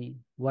for me,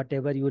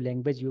 whatever you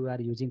language you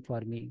are using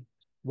for me,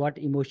 what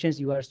emotions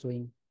you are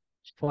showing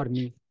for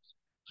me,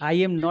 I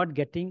am not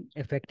getting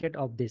affected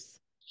of this.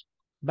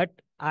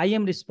 But I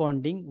am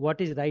responding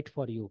what is right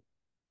for you,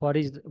 for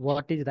is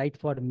what is right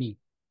for me.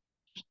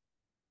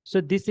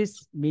 So this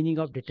is meaning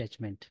of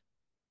detachment.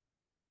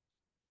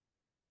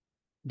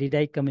 Did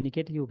I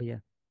communicate you,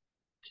 Bhaiya?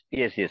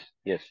 Yes. Yes.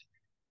 Yes.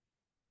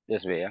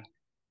 Yes. Bhaiya.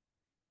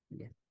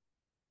 Yes.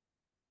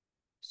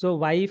 So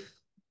wife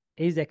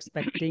is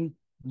expecting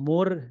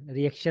more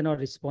reaction or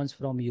response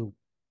from you.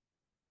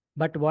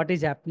 But what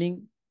is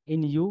happening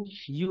in you?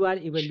 You are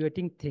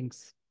evaluating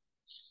things.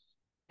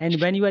 And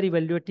when you are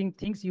evaluating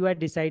things, you are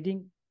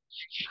deciding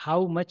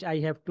how much I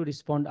have to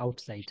respond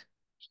outside.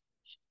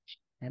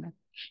 है ना?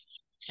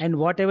 And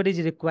whatever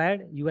is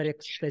required, you are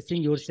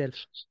expressing yourself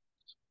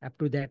up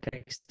to that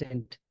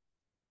extent.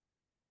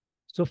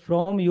 So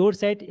from your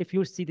side, if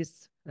you see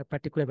this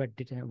particular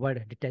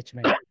word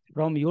detachment,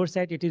 from your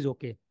side, it is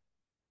okay.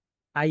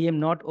 I am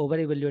not over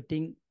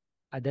evaluating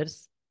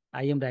others.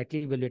 I am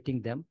rightly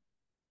evaluating them.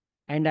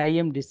 And I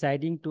am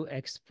deciding to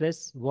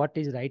express what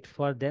is right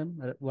for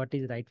them, what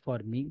is right for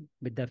me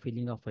with the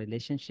feeling of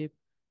relationship.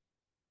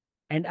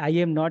 And I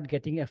am not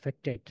getting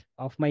affected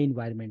of my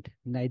environment,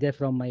 neither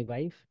from my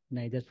wife,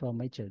 neither from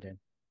my children.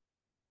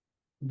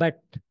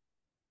 But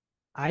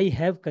I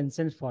have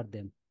concern for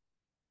them.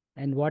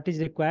 And what is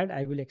required,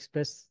 I will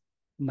express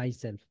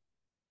myself.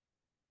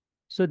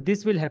 So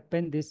this will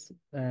happen this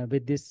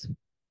with this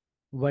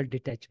word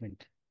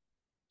detachment.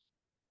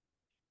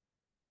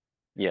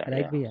 Yeah.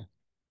 Right, Yeah. Bhaiya?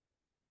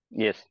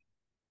 Yes.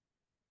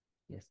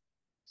 Yes.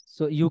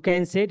 So you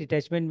can say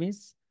detachment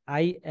means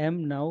I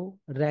am now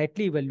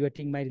rightly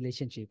evaluating my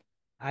relationship.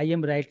 I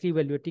am rightly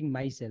evaluating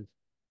myself.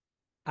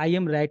 I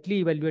am rightly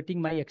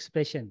evaluating my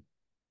expression.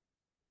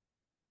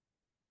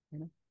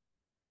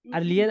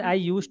 Earlier, I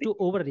used to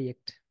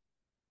overreact,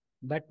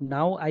 but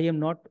now I am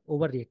not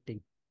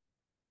overreacting.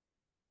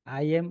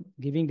 I am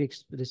giving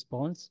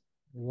response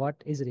what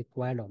is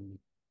required on me.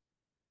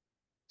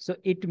 So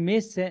it may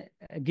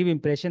give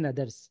impression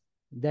others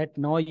that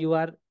now you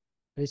are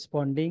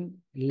responding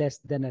less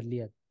than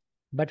earlier.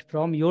 But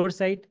from your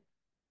side,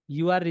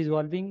 you are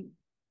resolving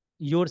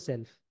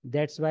yourself.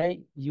 That's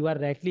why you are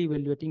rightly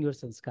evaluating your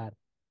sanskar.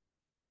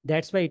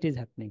 That's why it is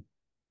happening.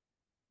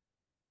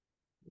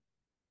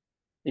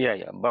 Yeah,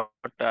 yeah. But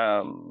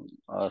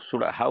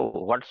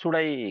what should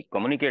I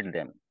communicate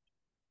then?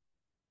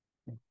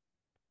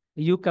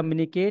 You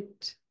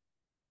communicate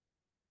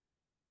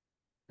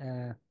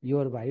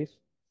your wife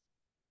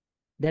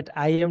that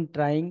I am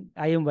trying,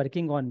 I am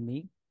working on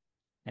me,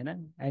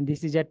 and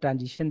this is a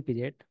transition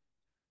period,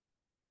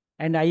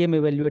 and I am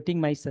evaluating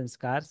my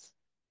sanskars,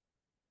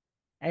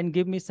 and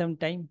give me some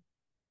time.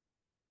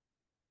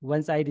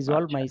 Once I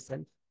resolve Acha.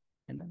 myself,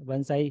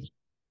 once I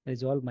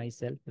resolve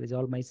myself,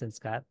 resolve my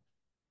sanskar,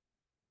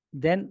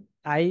 then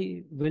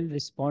I will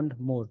respond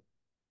more.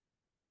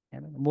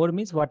 More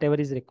means whatever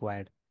is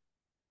required.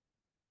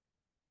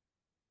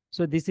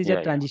 So this is a Yeah,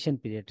 yeah. transition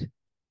period.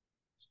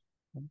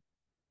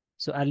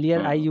 So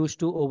earlier I Hmm. used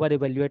to over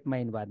evaluate my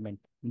environment,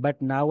 but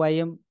now I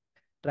am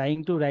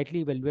trying to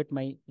rightly evaluate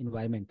my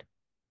environment.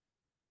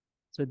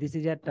 So this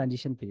is a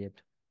transition period.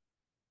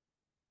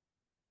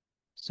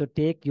 So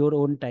take your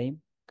own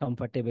time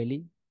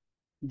comfortably.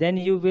 Then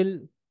you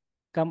will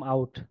come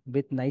out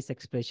with nice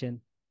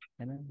expression,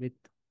 with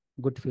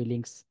good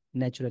feelings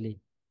naturally.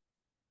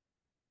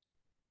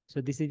 So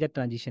this is a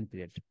transition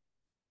period,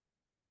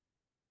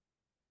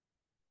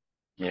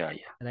 Yeah,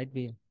 yeah.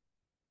 right?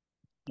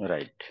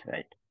 Right,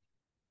 right.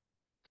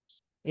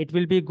 It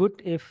will be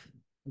good if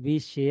we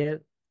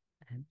share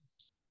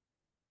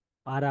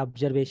our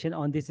observation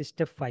on this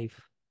step 5.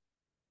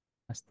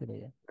 Namaste,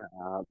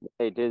 Bhaiya.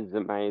 It is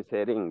my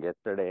sharing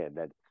yesterday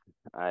that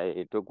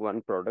I took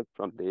one product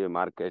from the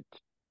market.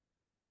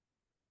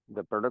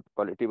 The product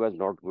quality was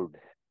not good,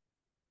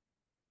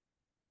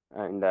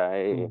 and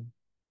I Hmm.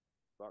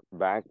 got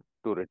back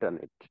to return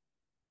it.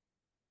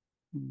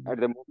 Hmm. At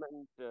the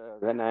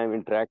moment when I am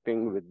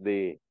interacting with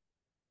the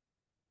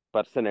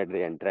person at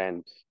the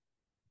entrance,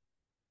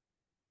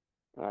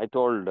 I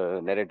told,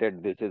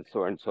 narrated, this is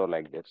so and so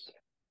like this.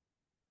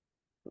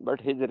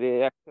 But his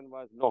reaction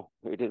was, no,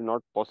 it is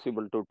not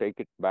possible to take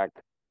it back.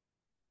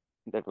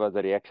 That was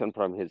the reaction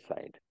from his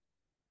side.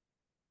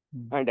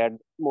 Hmm. And at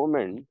that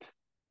moment,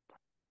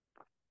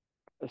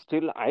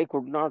 still I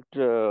could not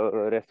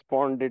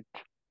respond it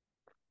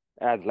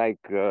as like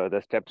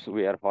the steps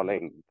we are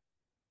following.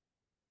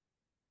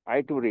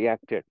 I too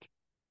reacted.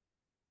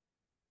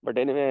 But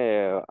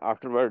anyway,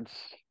 afterwards,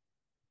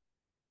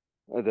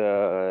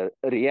 the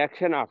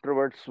reaction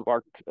afterwards,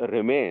 what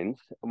remains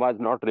was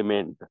not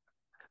remained.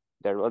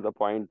 That was the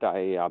point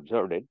I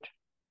observed it.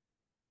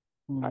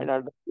 Hmm. And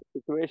under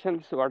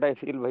situations, what I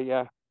feel,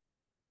 Bhaiya,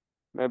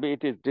 maybe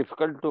it is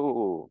difficult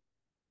to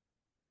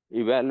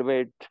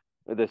evaluate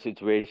the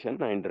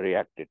situation and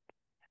react it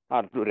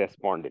or to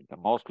respond it.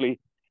 Mostly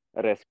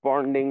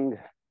responding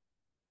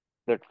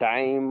the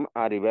time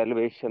or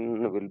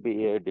evaluation will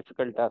be a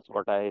difficult task,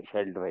 what I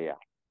felt, Bhaiya.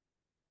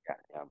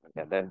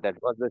 Yeah. That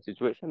was the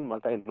situation,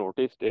 what I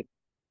noticed it.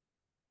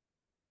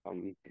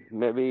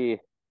 Maybe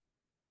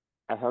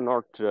I have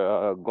not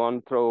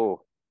gone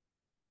through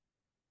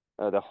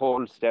the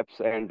whole steps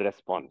and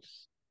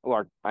response,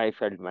 what I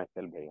felt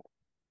myself here.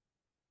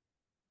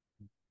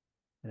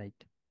 Right.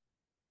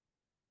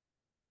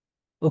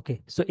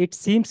 Okay. So it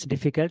seems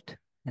difficult,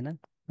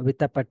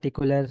 with a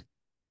particular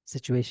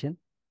situation.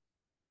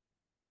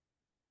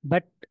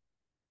 But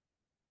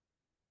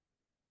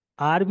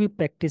are we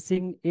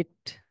practicing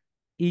it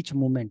each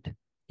moment?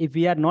 If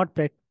we are not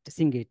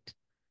practicing it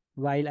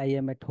while I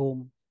am at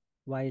home,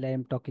 while I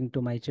am talking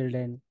to my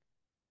children,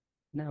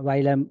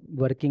 while I'm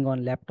working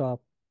on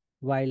laptop,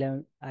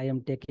 while I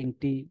am taking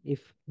tea,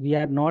 if we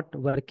are not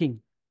working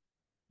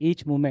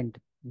each moment,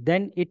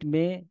 then it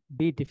may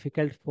be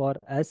difficult for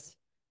us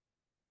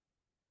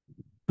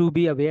to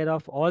be aware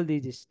of all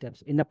these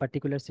steps in a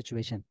particular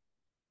situation.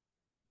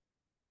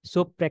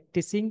 So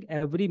practicing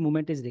every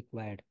moment is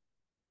required.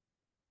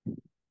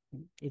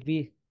 If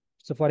we,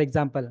 so for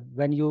example,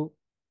 when you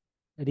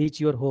reach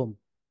your home,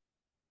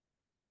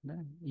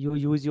 you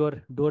use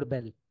your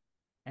doorbell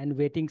and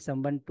waiting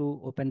someone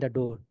to open the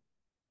door,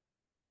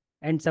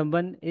 and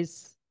someone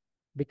is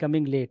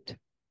becoming late,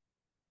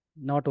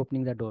 not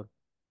opening the door.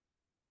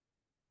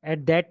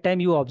 At that time,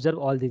 you observe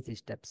all these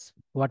steps.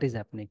 What is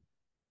happening?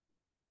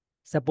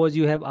 Suppose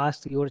you have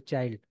asked your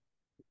child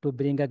to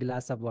bring a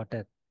glass of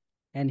water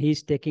and he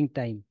is taking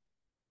time.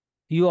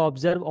 You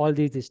observe all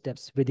these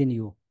steps within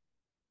you.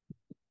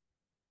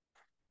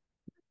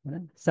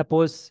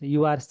 Suppose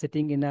you are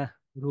sitting in a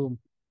room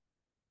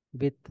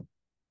with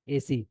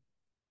AC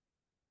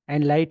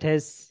and light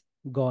has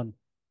gone.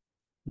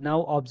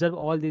 Now observe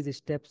all these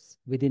steps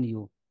within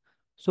you.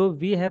 So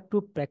we have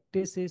to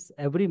practice this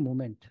every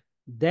moment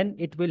then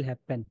it will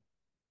happen.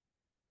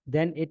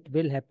 Then it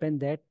will happen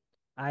that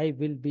I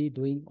will be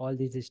doing all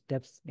these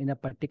steps in a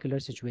particular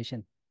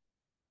situation.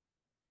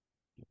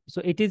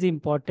 So it is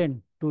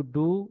important to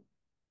do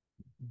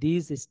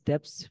these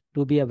steps,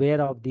 to be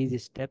aware of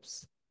these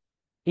steps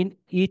in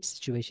each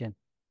situation.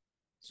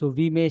 So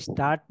we may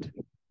start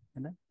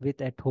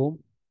with at home,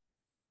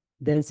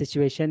 then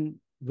situation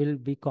will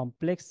be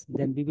complex,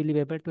 then we will be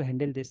able to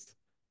handle this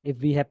if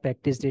we have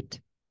practiced it,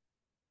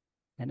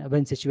 and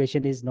when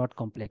situation is not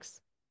complex.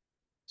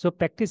 So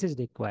practice is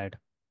required.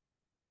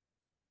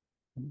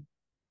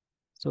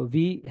 So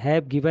we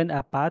have given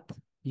a path,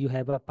 you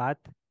have a path,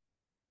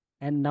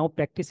 and now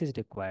practice is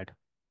required.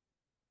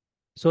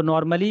 So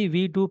normally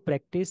we do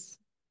practice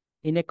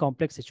in a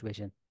complex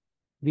situation.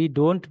 We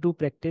don't do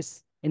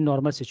practice in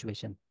normal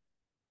situation.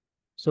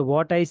 So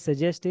what I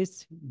suggest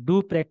is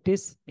do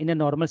practice in a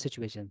normal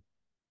situation.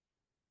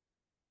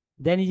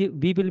 Then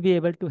we will be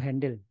able to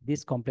handle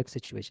these complex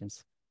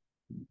situations.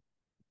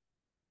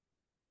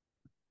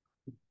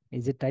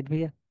 Is it right,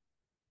 Bhaiya?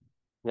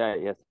 Yeah,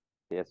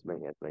 yes,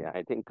 bhaiya.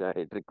 I think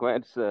it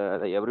requires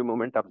the every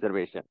moment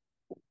observation.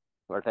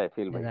 What I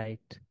feel, bhaiya.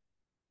 Right.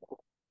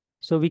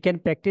 So we can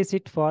practice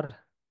it for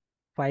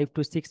 5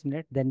 to 6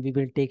 minutes, then we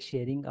will take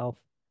sharing of.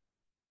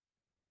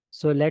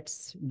 So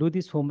let's do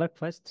this homework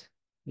first.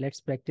 Let's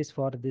practice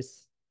for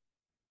this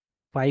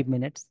 5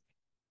 minutes.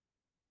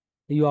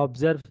 You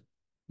observe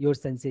your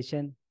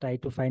sensation, try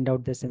to find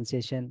out the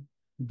sensation.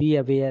 Be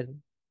aware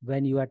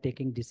when you are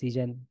taking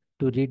decision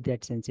to read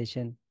that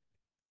sensation.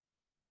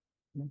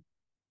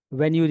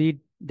 When you read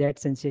that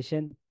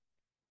sensation,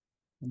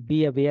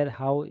 be aware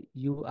how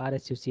you are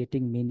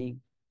associating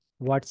meaning,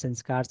 what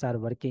sanskars are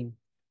working.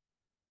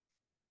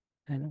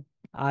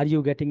 Are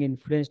you getting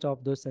influenced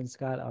of those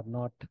sanskar or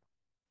not?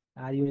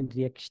 Are you in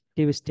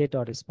reactive state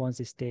or response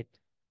state?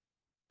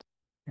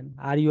 And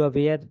are you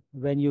aware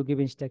when you give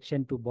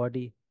instruction to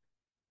body?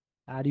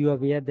 Are you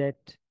aware that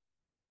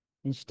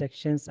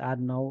instructions are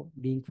now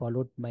being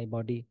followed by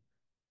body?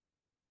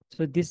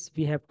 So this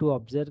we have to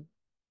observe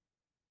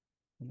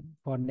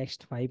for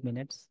next 5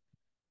 minutes.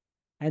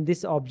 And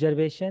this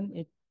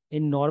observation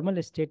in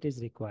normal state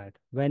is required.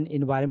 When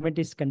environment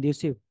is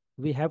conducive,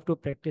 we have to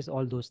practice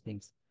all those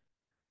things.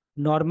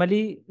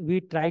 Normally,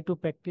 we try to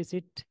practice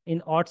it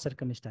in odd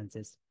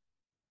circumstances.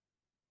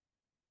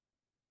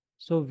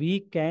 So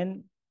we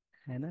can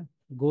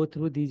go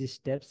through these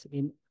steps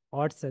in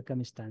odd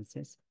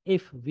circumstances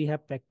if we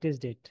have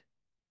practiced it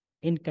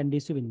in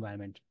conducive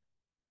environment.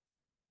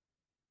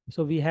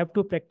 So we have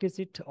to practice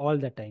it all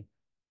the time,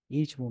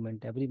 each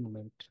moment, every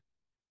moment.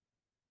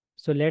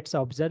 So let's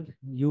observe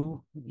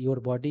your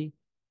body,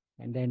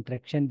 and the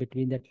interaction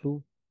between the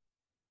two,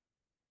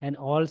 and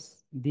all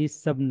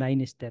these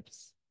nine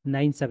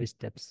sub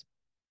steps.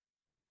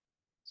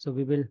 So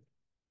we will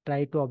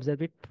try to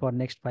observe it for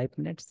next 5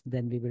 minutes,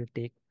 then we will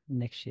take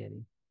next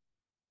sharing.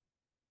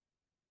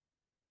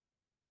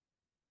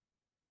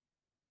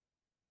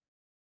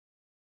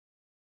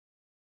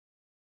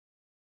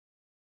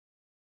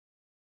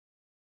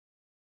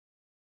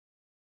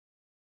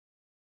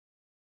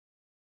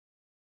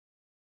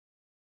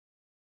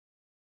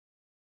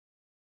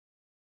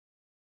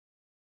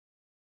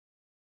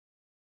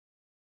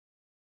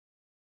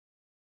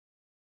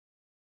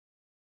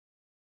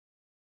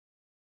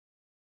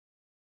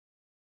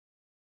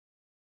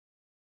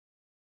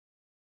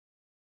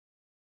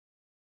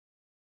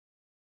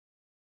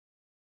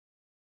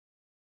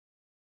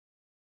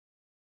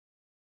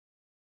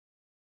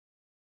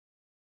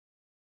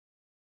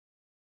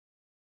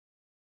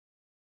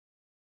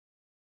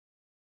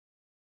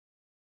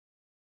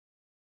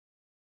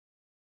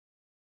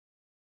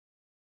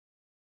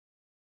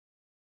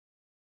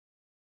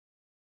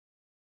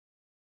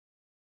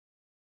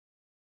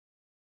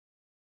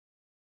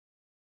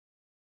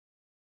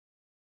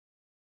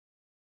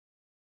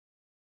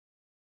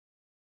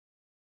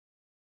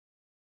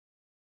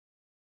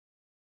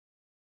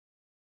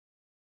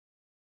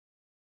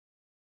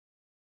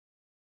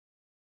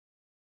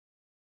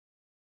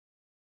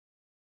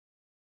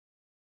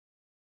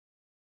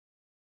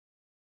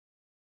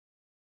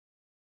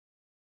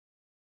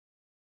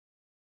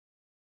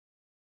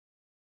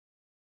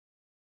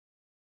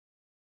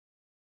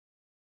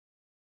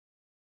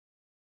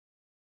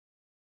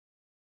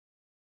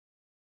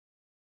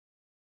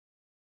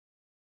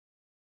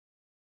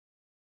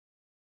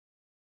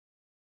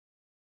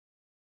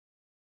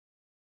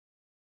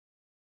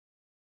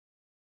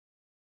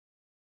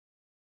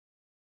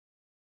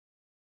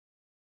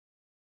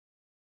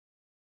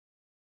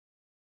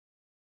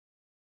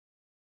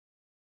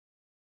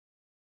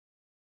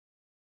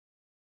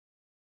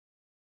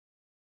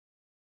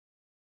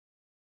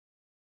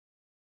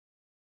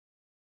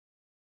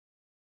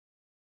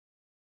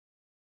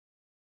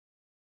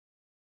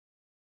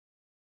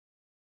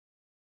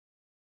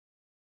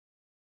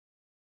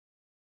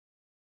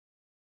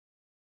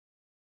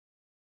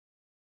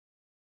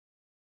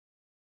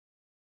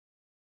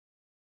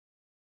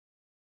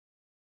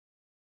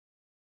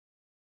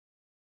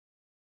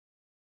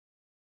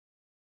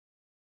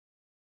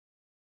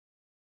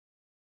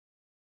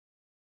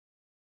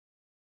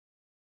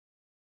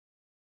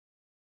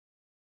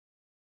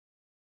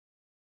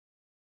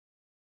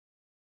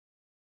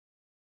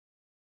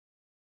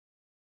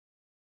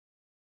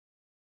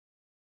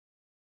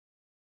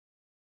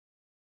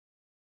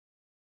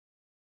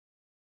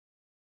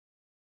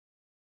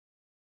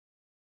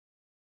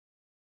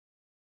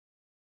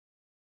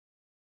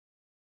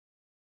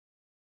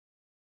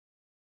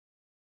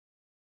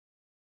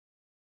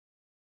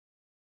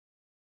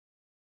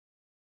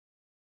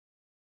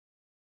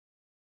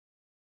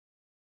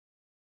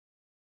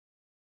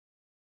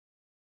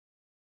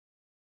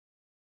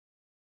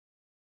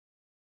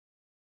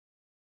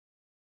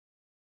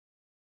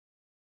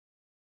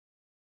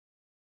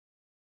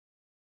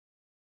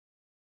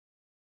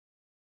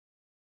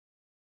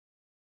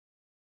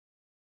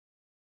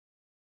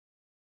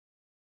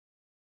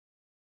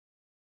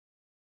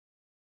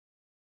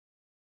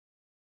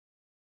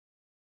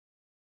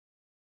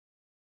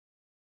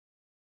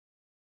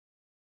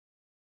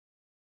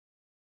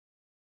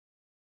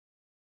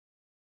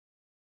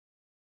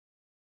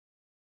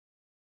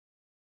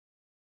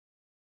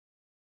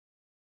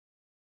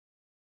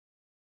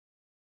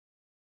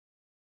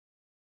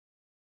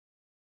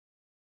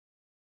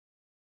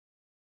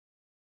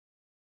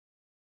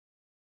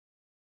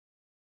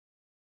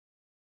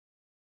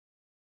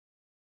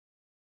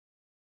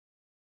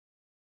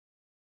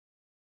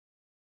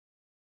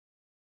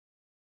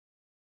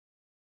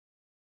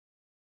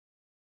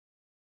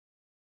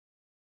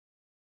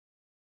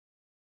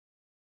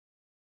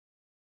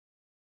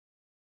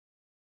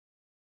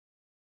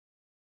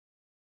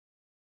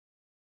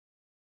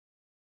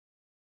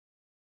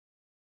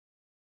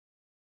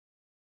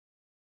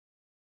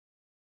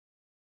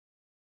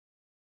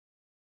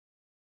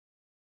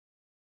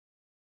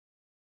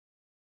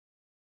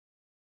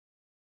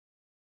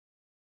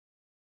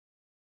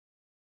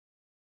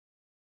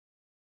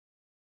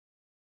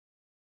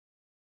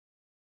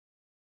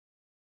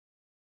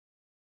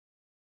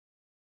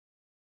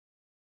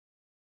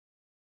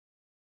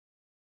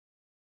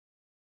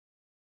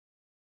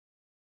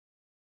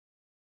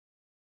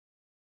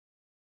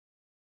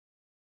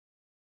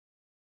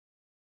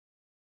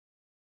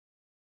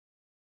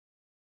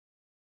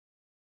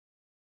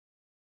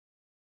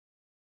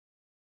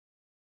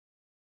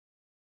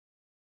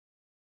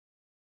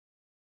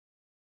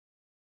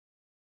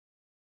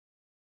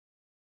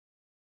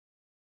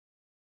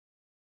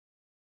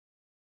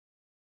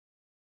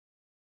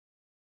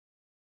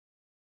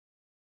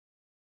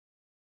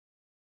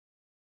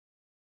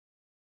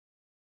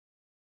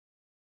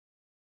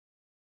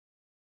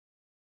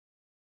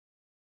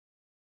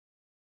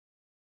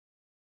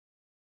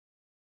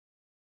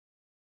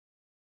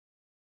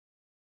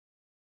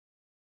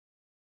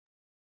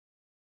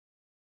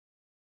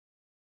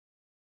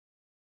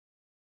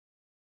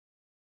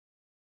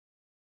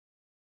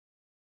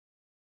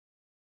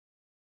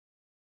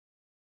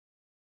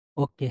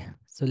 Okay,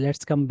 so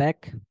let's come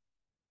back.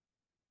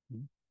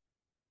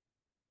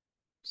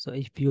 So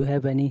if you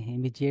have any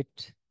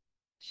immediate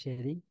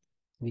sharing,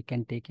 we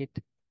can take it.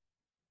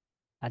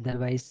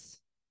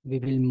 Otherwise, we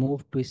will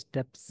move to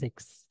step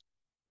 6.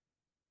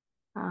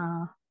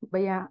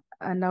 But yeah,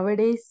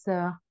 nowadays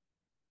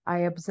I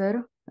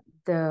observe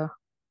the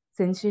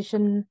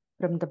sensation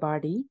from the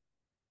body.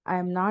 I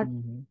am not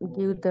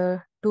give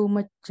the too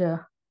much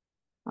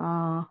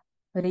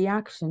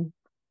reaction,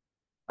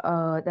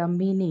 the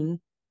meaning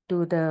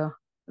to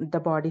the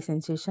body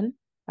sensation.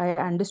 I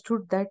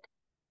understood that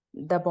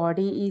the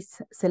body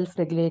is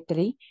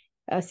self-regulatory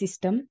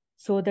system,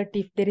 so that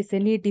if there is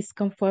any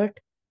discomfort,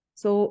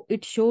 so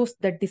it shows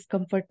that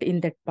discomfort in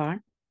that part.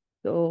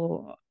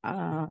 So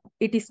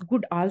it is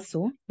good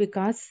also,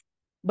 because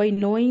by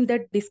knowing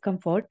that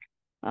discomfort,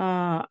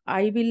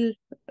 I will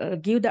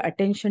give the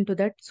attention to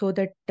that, so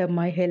that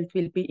my health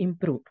will be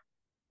improved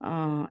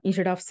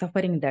instead of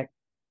suffering that.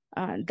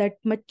 That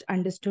much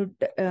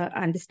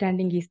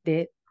understanding is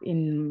there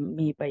in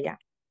me, Baya.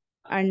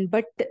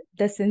 But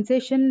the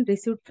sensation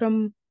received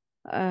from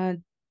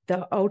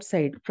the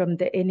outside, from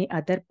the any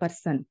other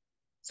person.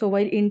 So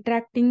while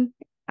interacting,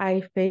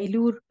 I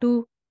failure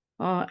to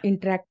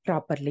interact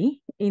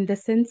properly, in the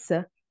sense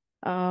the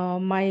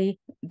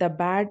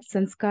bad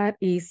sanskar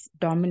is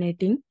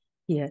dominating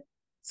here.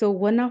 So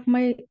one of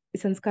my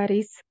sanskar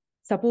is,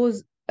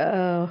 suppose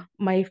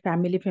my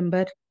family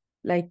member,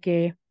 like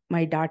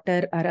my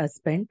daughter or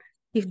husband,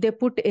 if they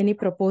put any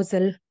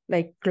proposal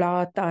like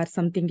cloth or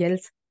something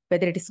else,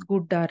 whether it is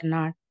good or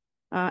not,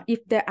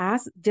 if they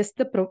ask just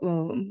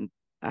the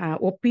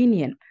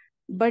opinion,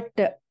 but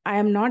I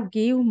am not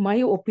give my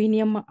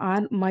opinion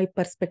on my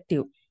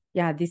perspective.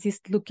 Yeah, this is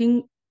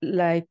looking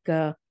like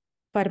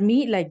for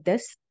me like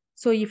this.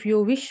 So if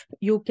you wish,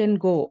 you can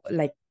go.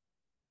 Like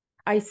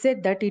I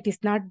said that it is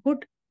not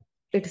good,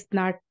 it is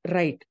not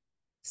right.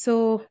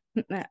 So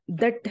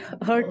that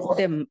hurt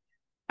them,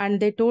 and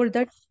they told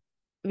that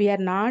we are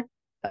not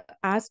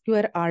ask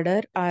your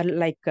order, or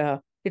like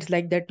it's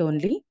like that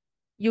only.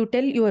 You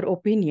tell your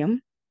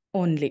opinion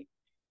only.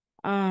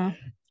 Uh,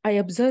 I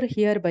observe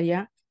here,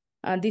 Baya.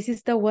 This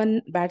is the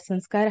one bad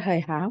sanskar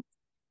I have.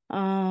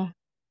 Uh,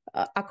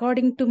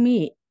 According to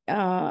me,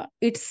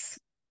 it's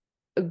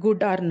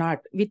good or not.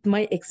 With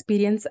my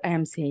experience, I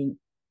am saying.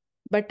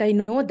 But I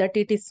know that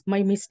it is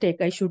my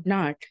mistake. I should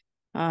not.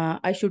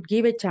 I should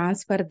give a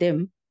chance for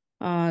them.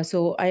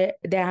 So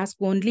they ask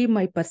only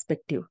my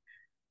perspective.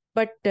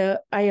 But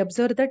I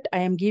observe that I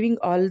am giving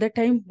all the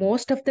time,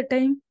 most of the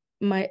time,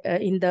 my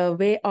in the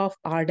way of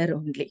order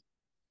only.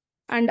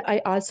 And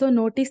I also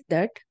noticed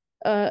that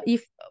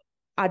if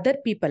other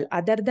people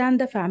other than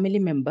the family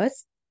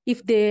members,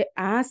 if they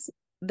ask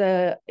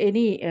the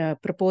any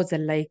proposal,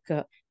 like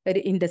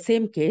in the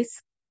same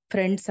case,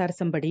 friends or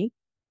somebody,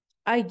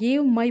 I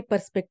give my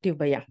perspective,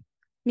 Baya.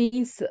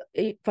 Means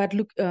for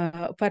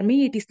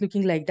me, it is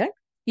looking like that.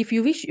 If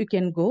you wish, you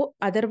can go.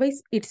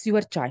 Otherwise, it's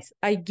your choice.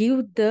 I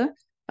give the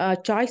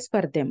choice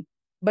for them.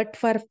 But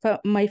for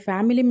my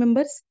family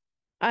members,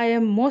 I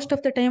am most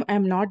of the time I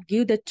am not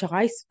give the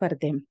choice for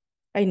them.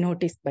 I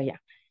noticed, Baya.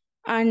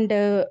 And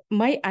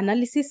my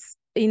analysis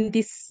in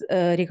this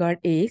regard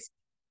is,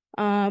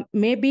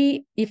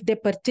 maybe if they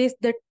purchase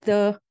that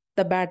the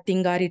bad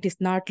thing, or it is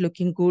not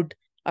looking good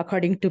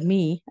according to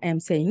me, I am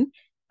saying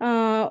we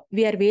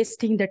are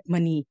wasting that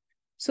money.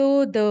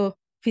 So the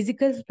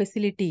physical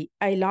facility,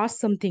 I lost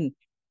something.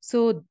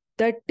 So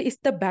that is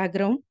the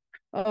background.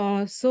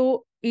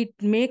 So it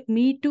make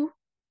me to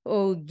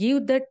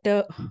give that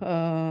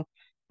the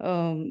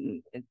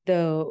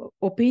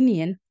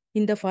opinion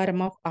in the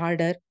form of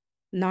order,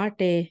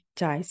 not a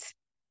choice.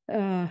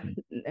 Uh,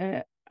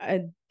 uh,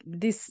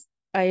 this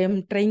I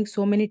am trying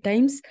so many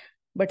times,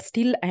 but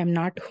still I am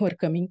not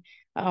overcoming.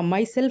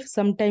 Myself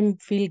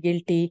sometimes feel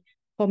guilty.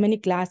 How many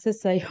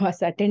classes I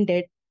was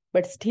attended,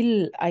 but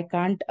still I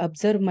can't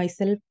observe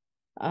myself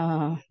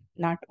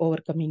not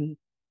overcoming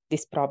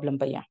this problem,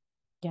 Baya.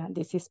 Yeah,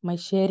 this is my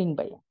sharing,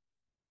 Baya.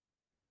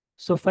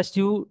 So first,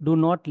 you do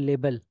not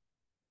label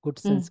good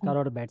Mm-hmm. sanskar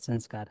or bad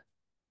sanskar.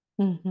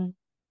 Mm-hmm.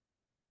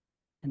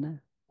 है ना?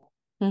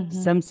 Mm-hmm.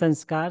 Some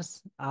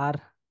sanskars are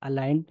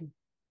aligned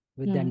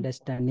with the Mm-hmm.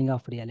 understanding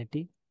of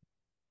reality,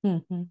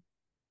 Mm-hmm.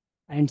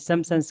 and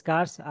some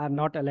sanskars are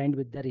not aligned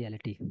with the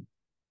reality.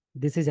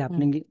 This is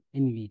happening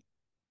in me.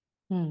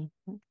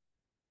 Mm-hmm.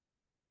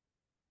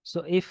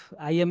 So if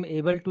I am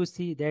able to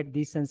see that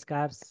these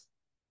sanskars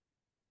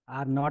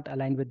are not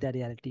aligned with the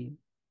reality,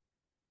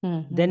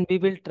 Mm-hmm. then we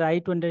will try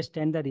to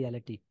understand the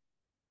reality.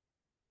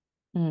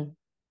 Mm-hmm.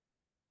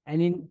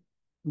 And in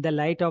the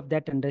light of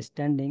that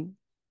understanding,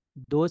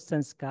 those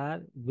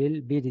sanskar will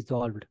be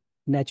resolved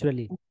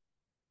naturally.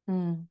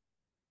 Mm-hmm.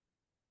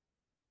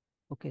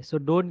 Okay, so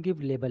don't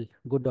give label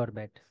good or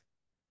bad.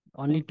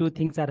 Only two Okay.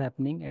 things are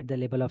happening at the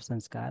level of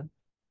sanskar.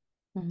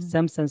 Mm-hmm.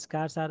 Some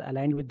sanskars are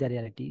aligned with the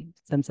reality,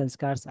 some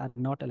sanskars are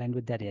not aligned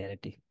with the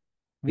reality.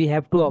 We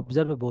have to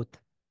observe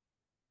both.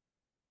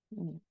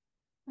 Mm-hmm.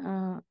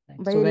 Right?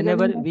 By So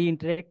whenever regarding that, we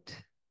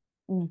interact,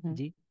 mm-hmm.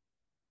 Ji,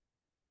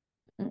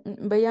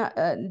 But yeah,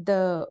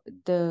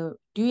 the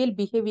dual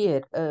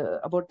behavior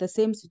about the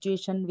same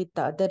situation with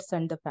the others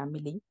and the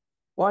family,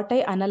 what I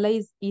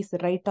analyze is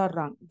right or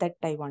wrong. That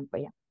I want,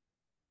 Bhaiya.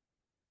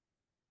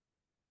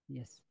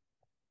 Yes.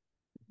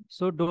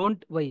 So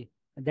don't why.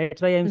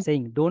 That's why I'm Mm,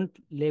 saying don't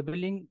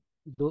labeling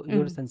your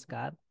mm,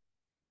 sanskar.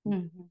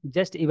 mm,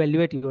 Just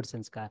evaluate your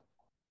sanskar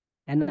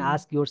and mm,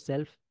 ask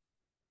yourself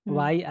mm,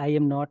 why I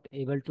am not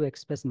able to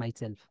express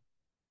myself.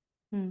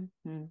 mm,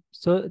 mm,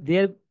 So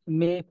there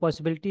may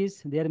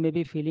possibilities, there may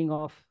be feeling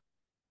of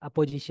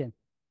opposition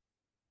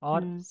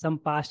or mm, some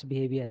past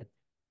behavior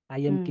I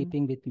am mm,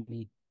 keeping with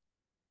me.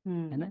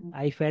 mm, And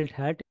I felt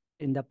hurt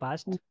in the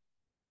past, mm,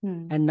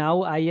 and mm,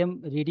 now I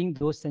am reading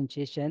those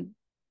sensations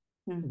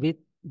mm, with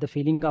the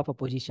feeling of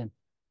opposition,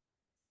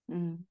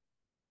 mm,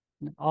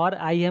 or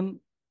I am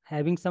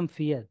having some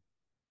fear.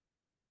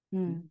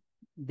 mm,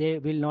 They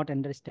will not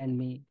understand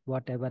me,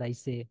 whatever I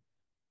say.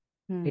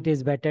 It mm,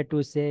 is better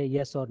to say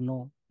yes or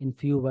no in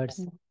few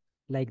words mm,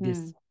 like mm,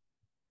 this.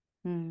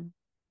 mm,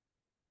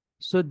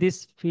 So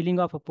this feeling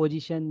of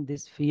opposition,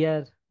 this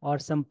fear or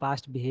some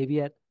past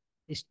behavior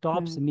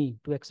stops mm, me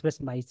to express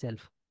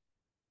myself,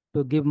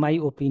 to give my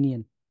mm,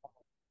 opinion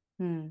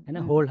mm, and mm,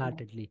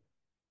 wholeheartedly.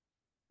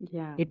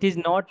 yeah. It is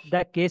not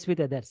the case with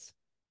others.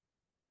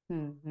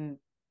 Mm, mm,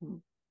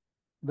 mm,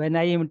 When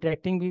I am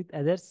interacting with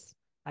others,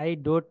 I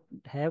don't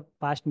have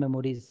past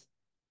memories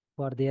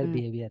for their mm,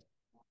 behavior.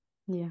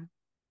 yeah.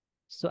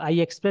 So I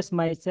express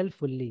myself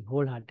fully,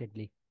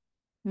 wholeheartedly.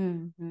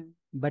 Mm, mm,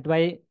 But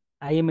while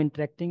I am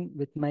interacting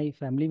with my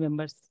family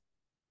members,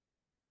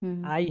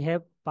 mm, I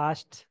have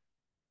past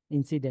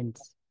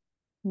incidents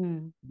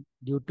mm,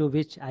 due to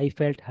which I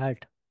felt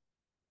hurt.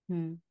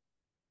 mm,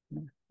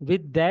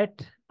 With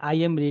that, I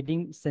am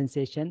reading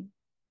sensation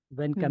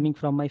when mm, coming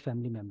from my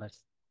family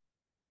members.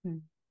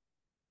 mm,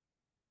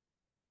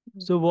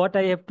 So what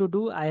I have to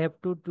do, I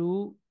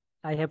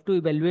have to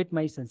evaluate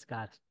my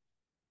sanskar.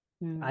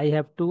 mm, I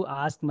have to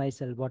ask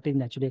myself what is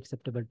naturally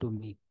acceptable to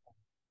me.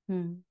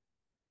 mm,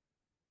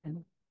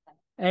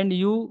 And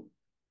you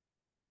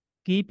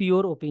keep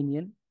your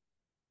opinion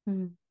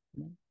mm,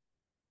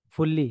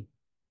 fully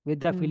with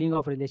the mm, feeling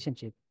of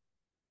relationship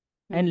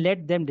and mm,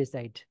 let them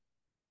decide.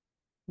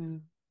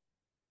 mm,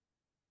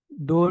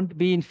 Don't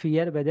be in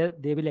fear whether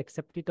they will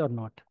accept it or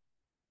not.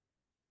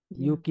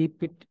 You yeah.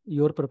 keep it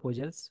your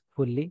proposals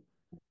fully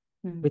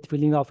Mm, with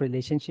feeling of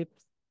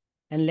relationships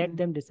and let mm,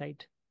 them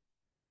decide.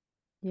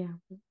 yeah.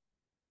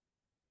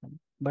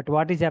 But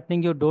what is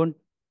happening? You don't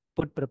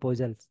put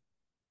proposals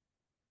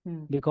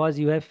Mm, because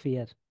you have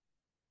fear.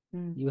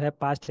 mm, You have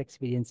past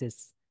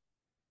experiences,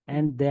 mm,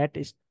 and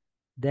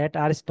that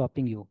are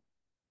stopping you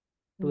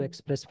to mm,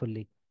 express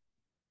fully.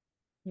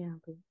 yeah.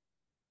 Okay.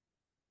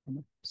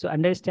 So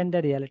understand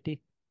the reality.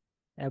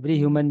 Every Mm,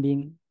 human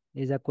being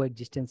is a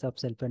coexistence of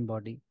self and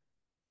body,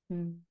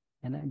 mm,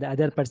 and the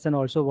other person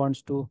also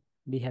wants to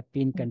be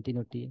happy in mm,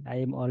 continuity.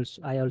 I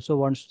also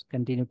want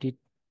continuity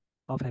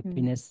of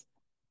mm, happiness.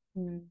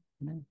 mm,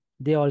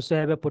 They also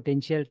have a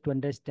potential to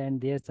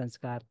understand their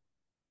sanskar,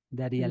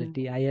 the mm,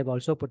 reality. I have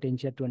also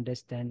potential to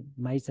understand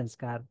my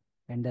sanskar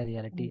and the mm,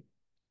 reality.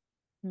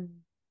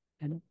 mm,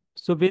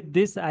 So with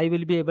this, I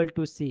will be able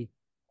to see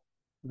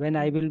when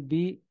I mm, will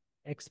be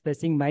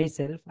expressing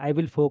myself, I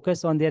will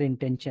focus on their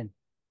intention,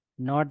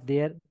 not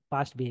their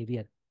past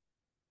behavior.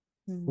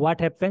 mm, What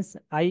happens?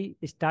 I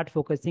start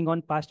focusing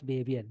on past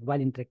behavior while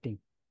interacting.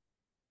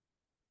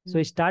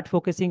 So mm, start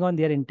focusing on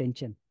their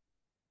intention.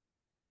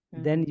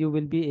 Then mm, you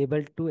will be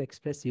able to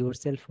express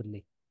yourself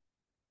fully.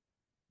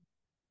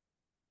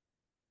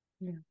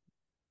 yeah.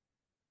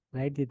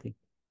 Right, Didi?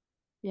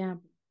 Yeah.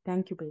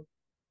 Thank you, Bhai.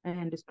 I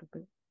understood,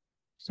 Bhai.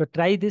 So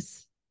try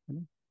this.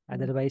 Mm,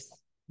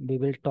 Otherwise, we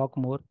will talk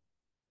more.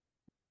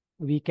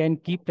 We can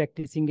keep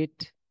practicing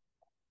it,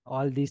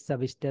 all these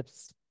sub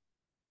steps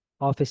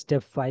of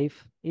step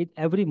 5 in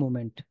every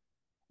moment.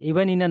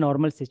 Even in a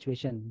normal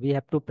situation, we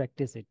have to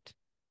practice it.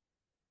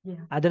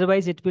 yeah.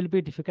 Otherwise, it will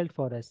be difficult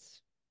for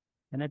us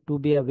to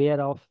be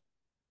aware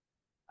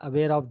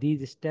of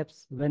these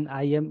steps when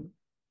I am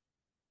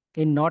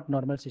in not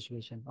normal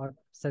situation or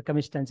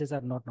circumstances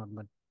are not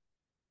normal.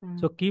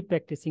 So Mm, keep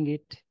practicing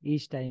it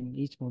each time,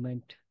 each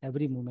moment,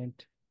 every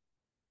moment.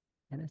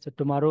 So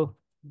tomorrow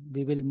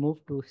we will move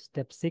to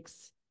step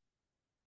 6.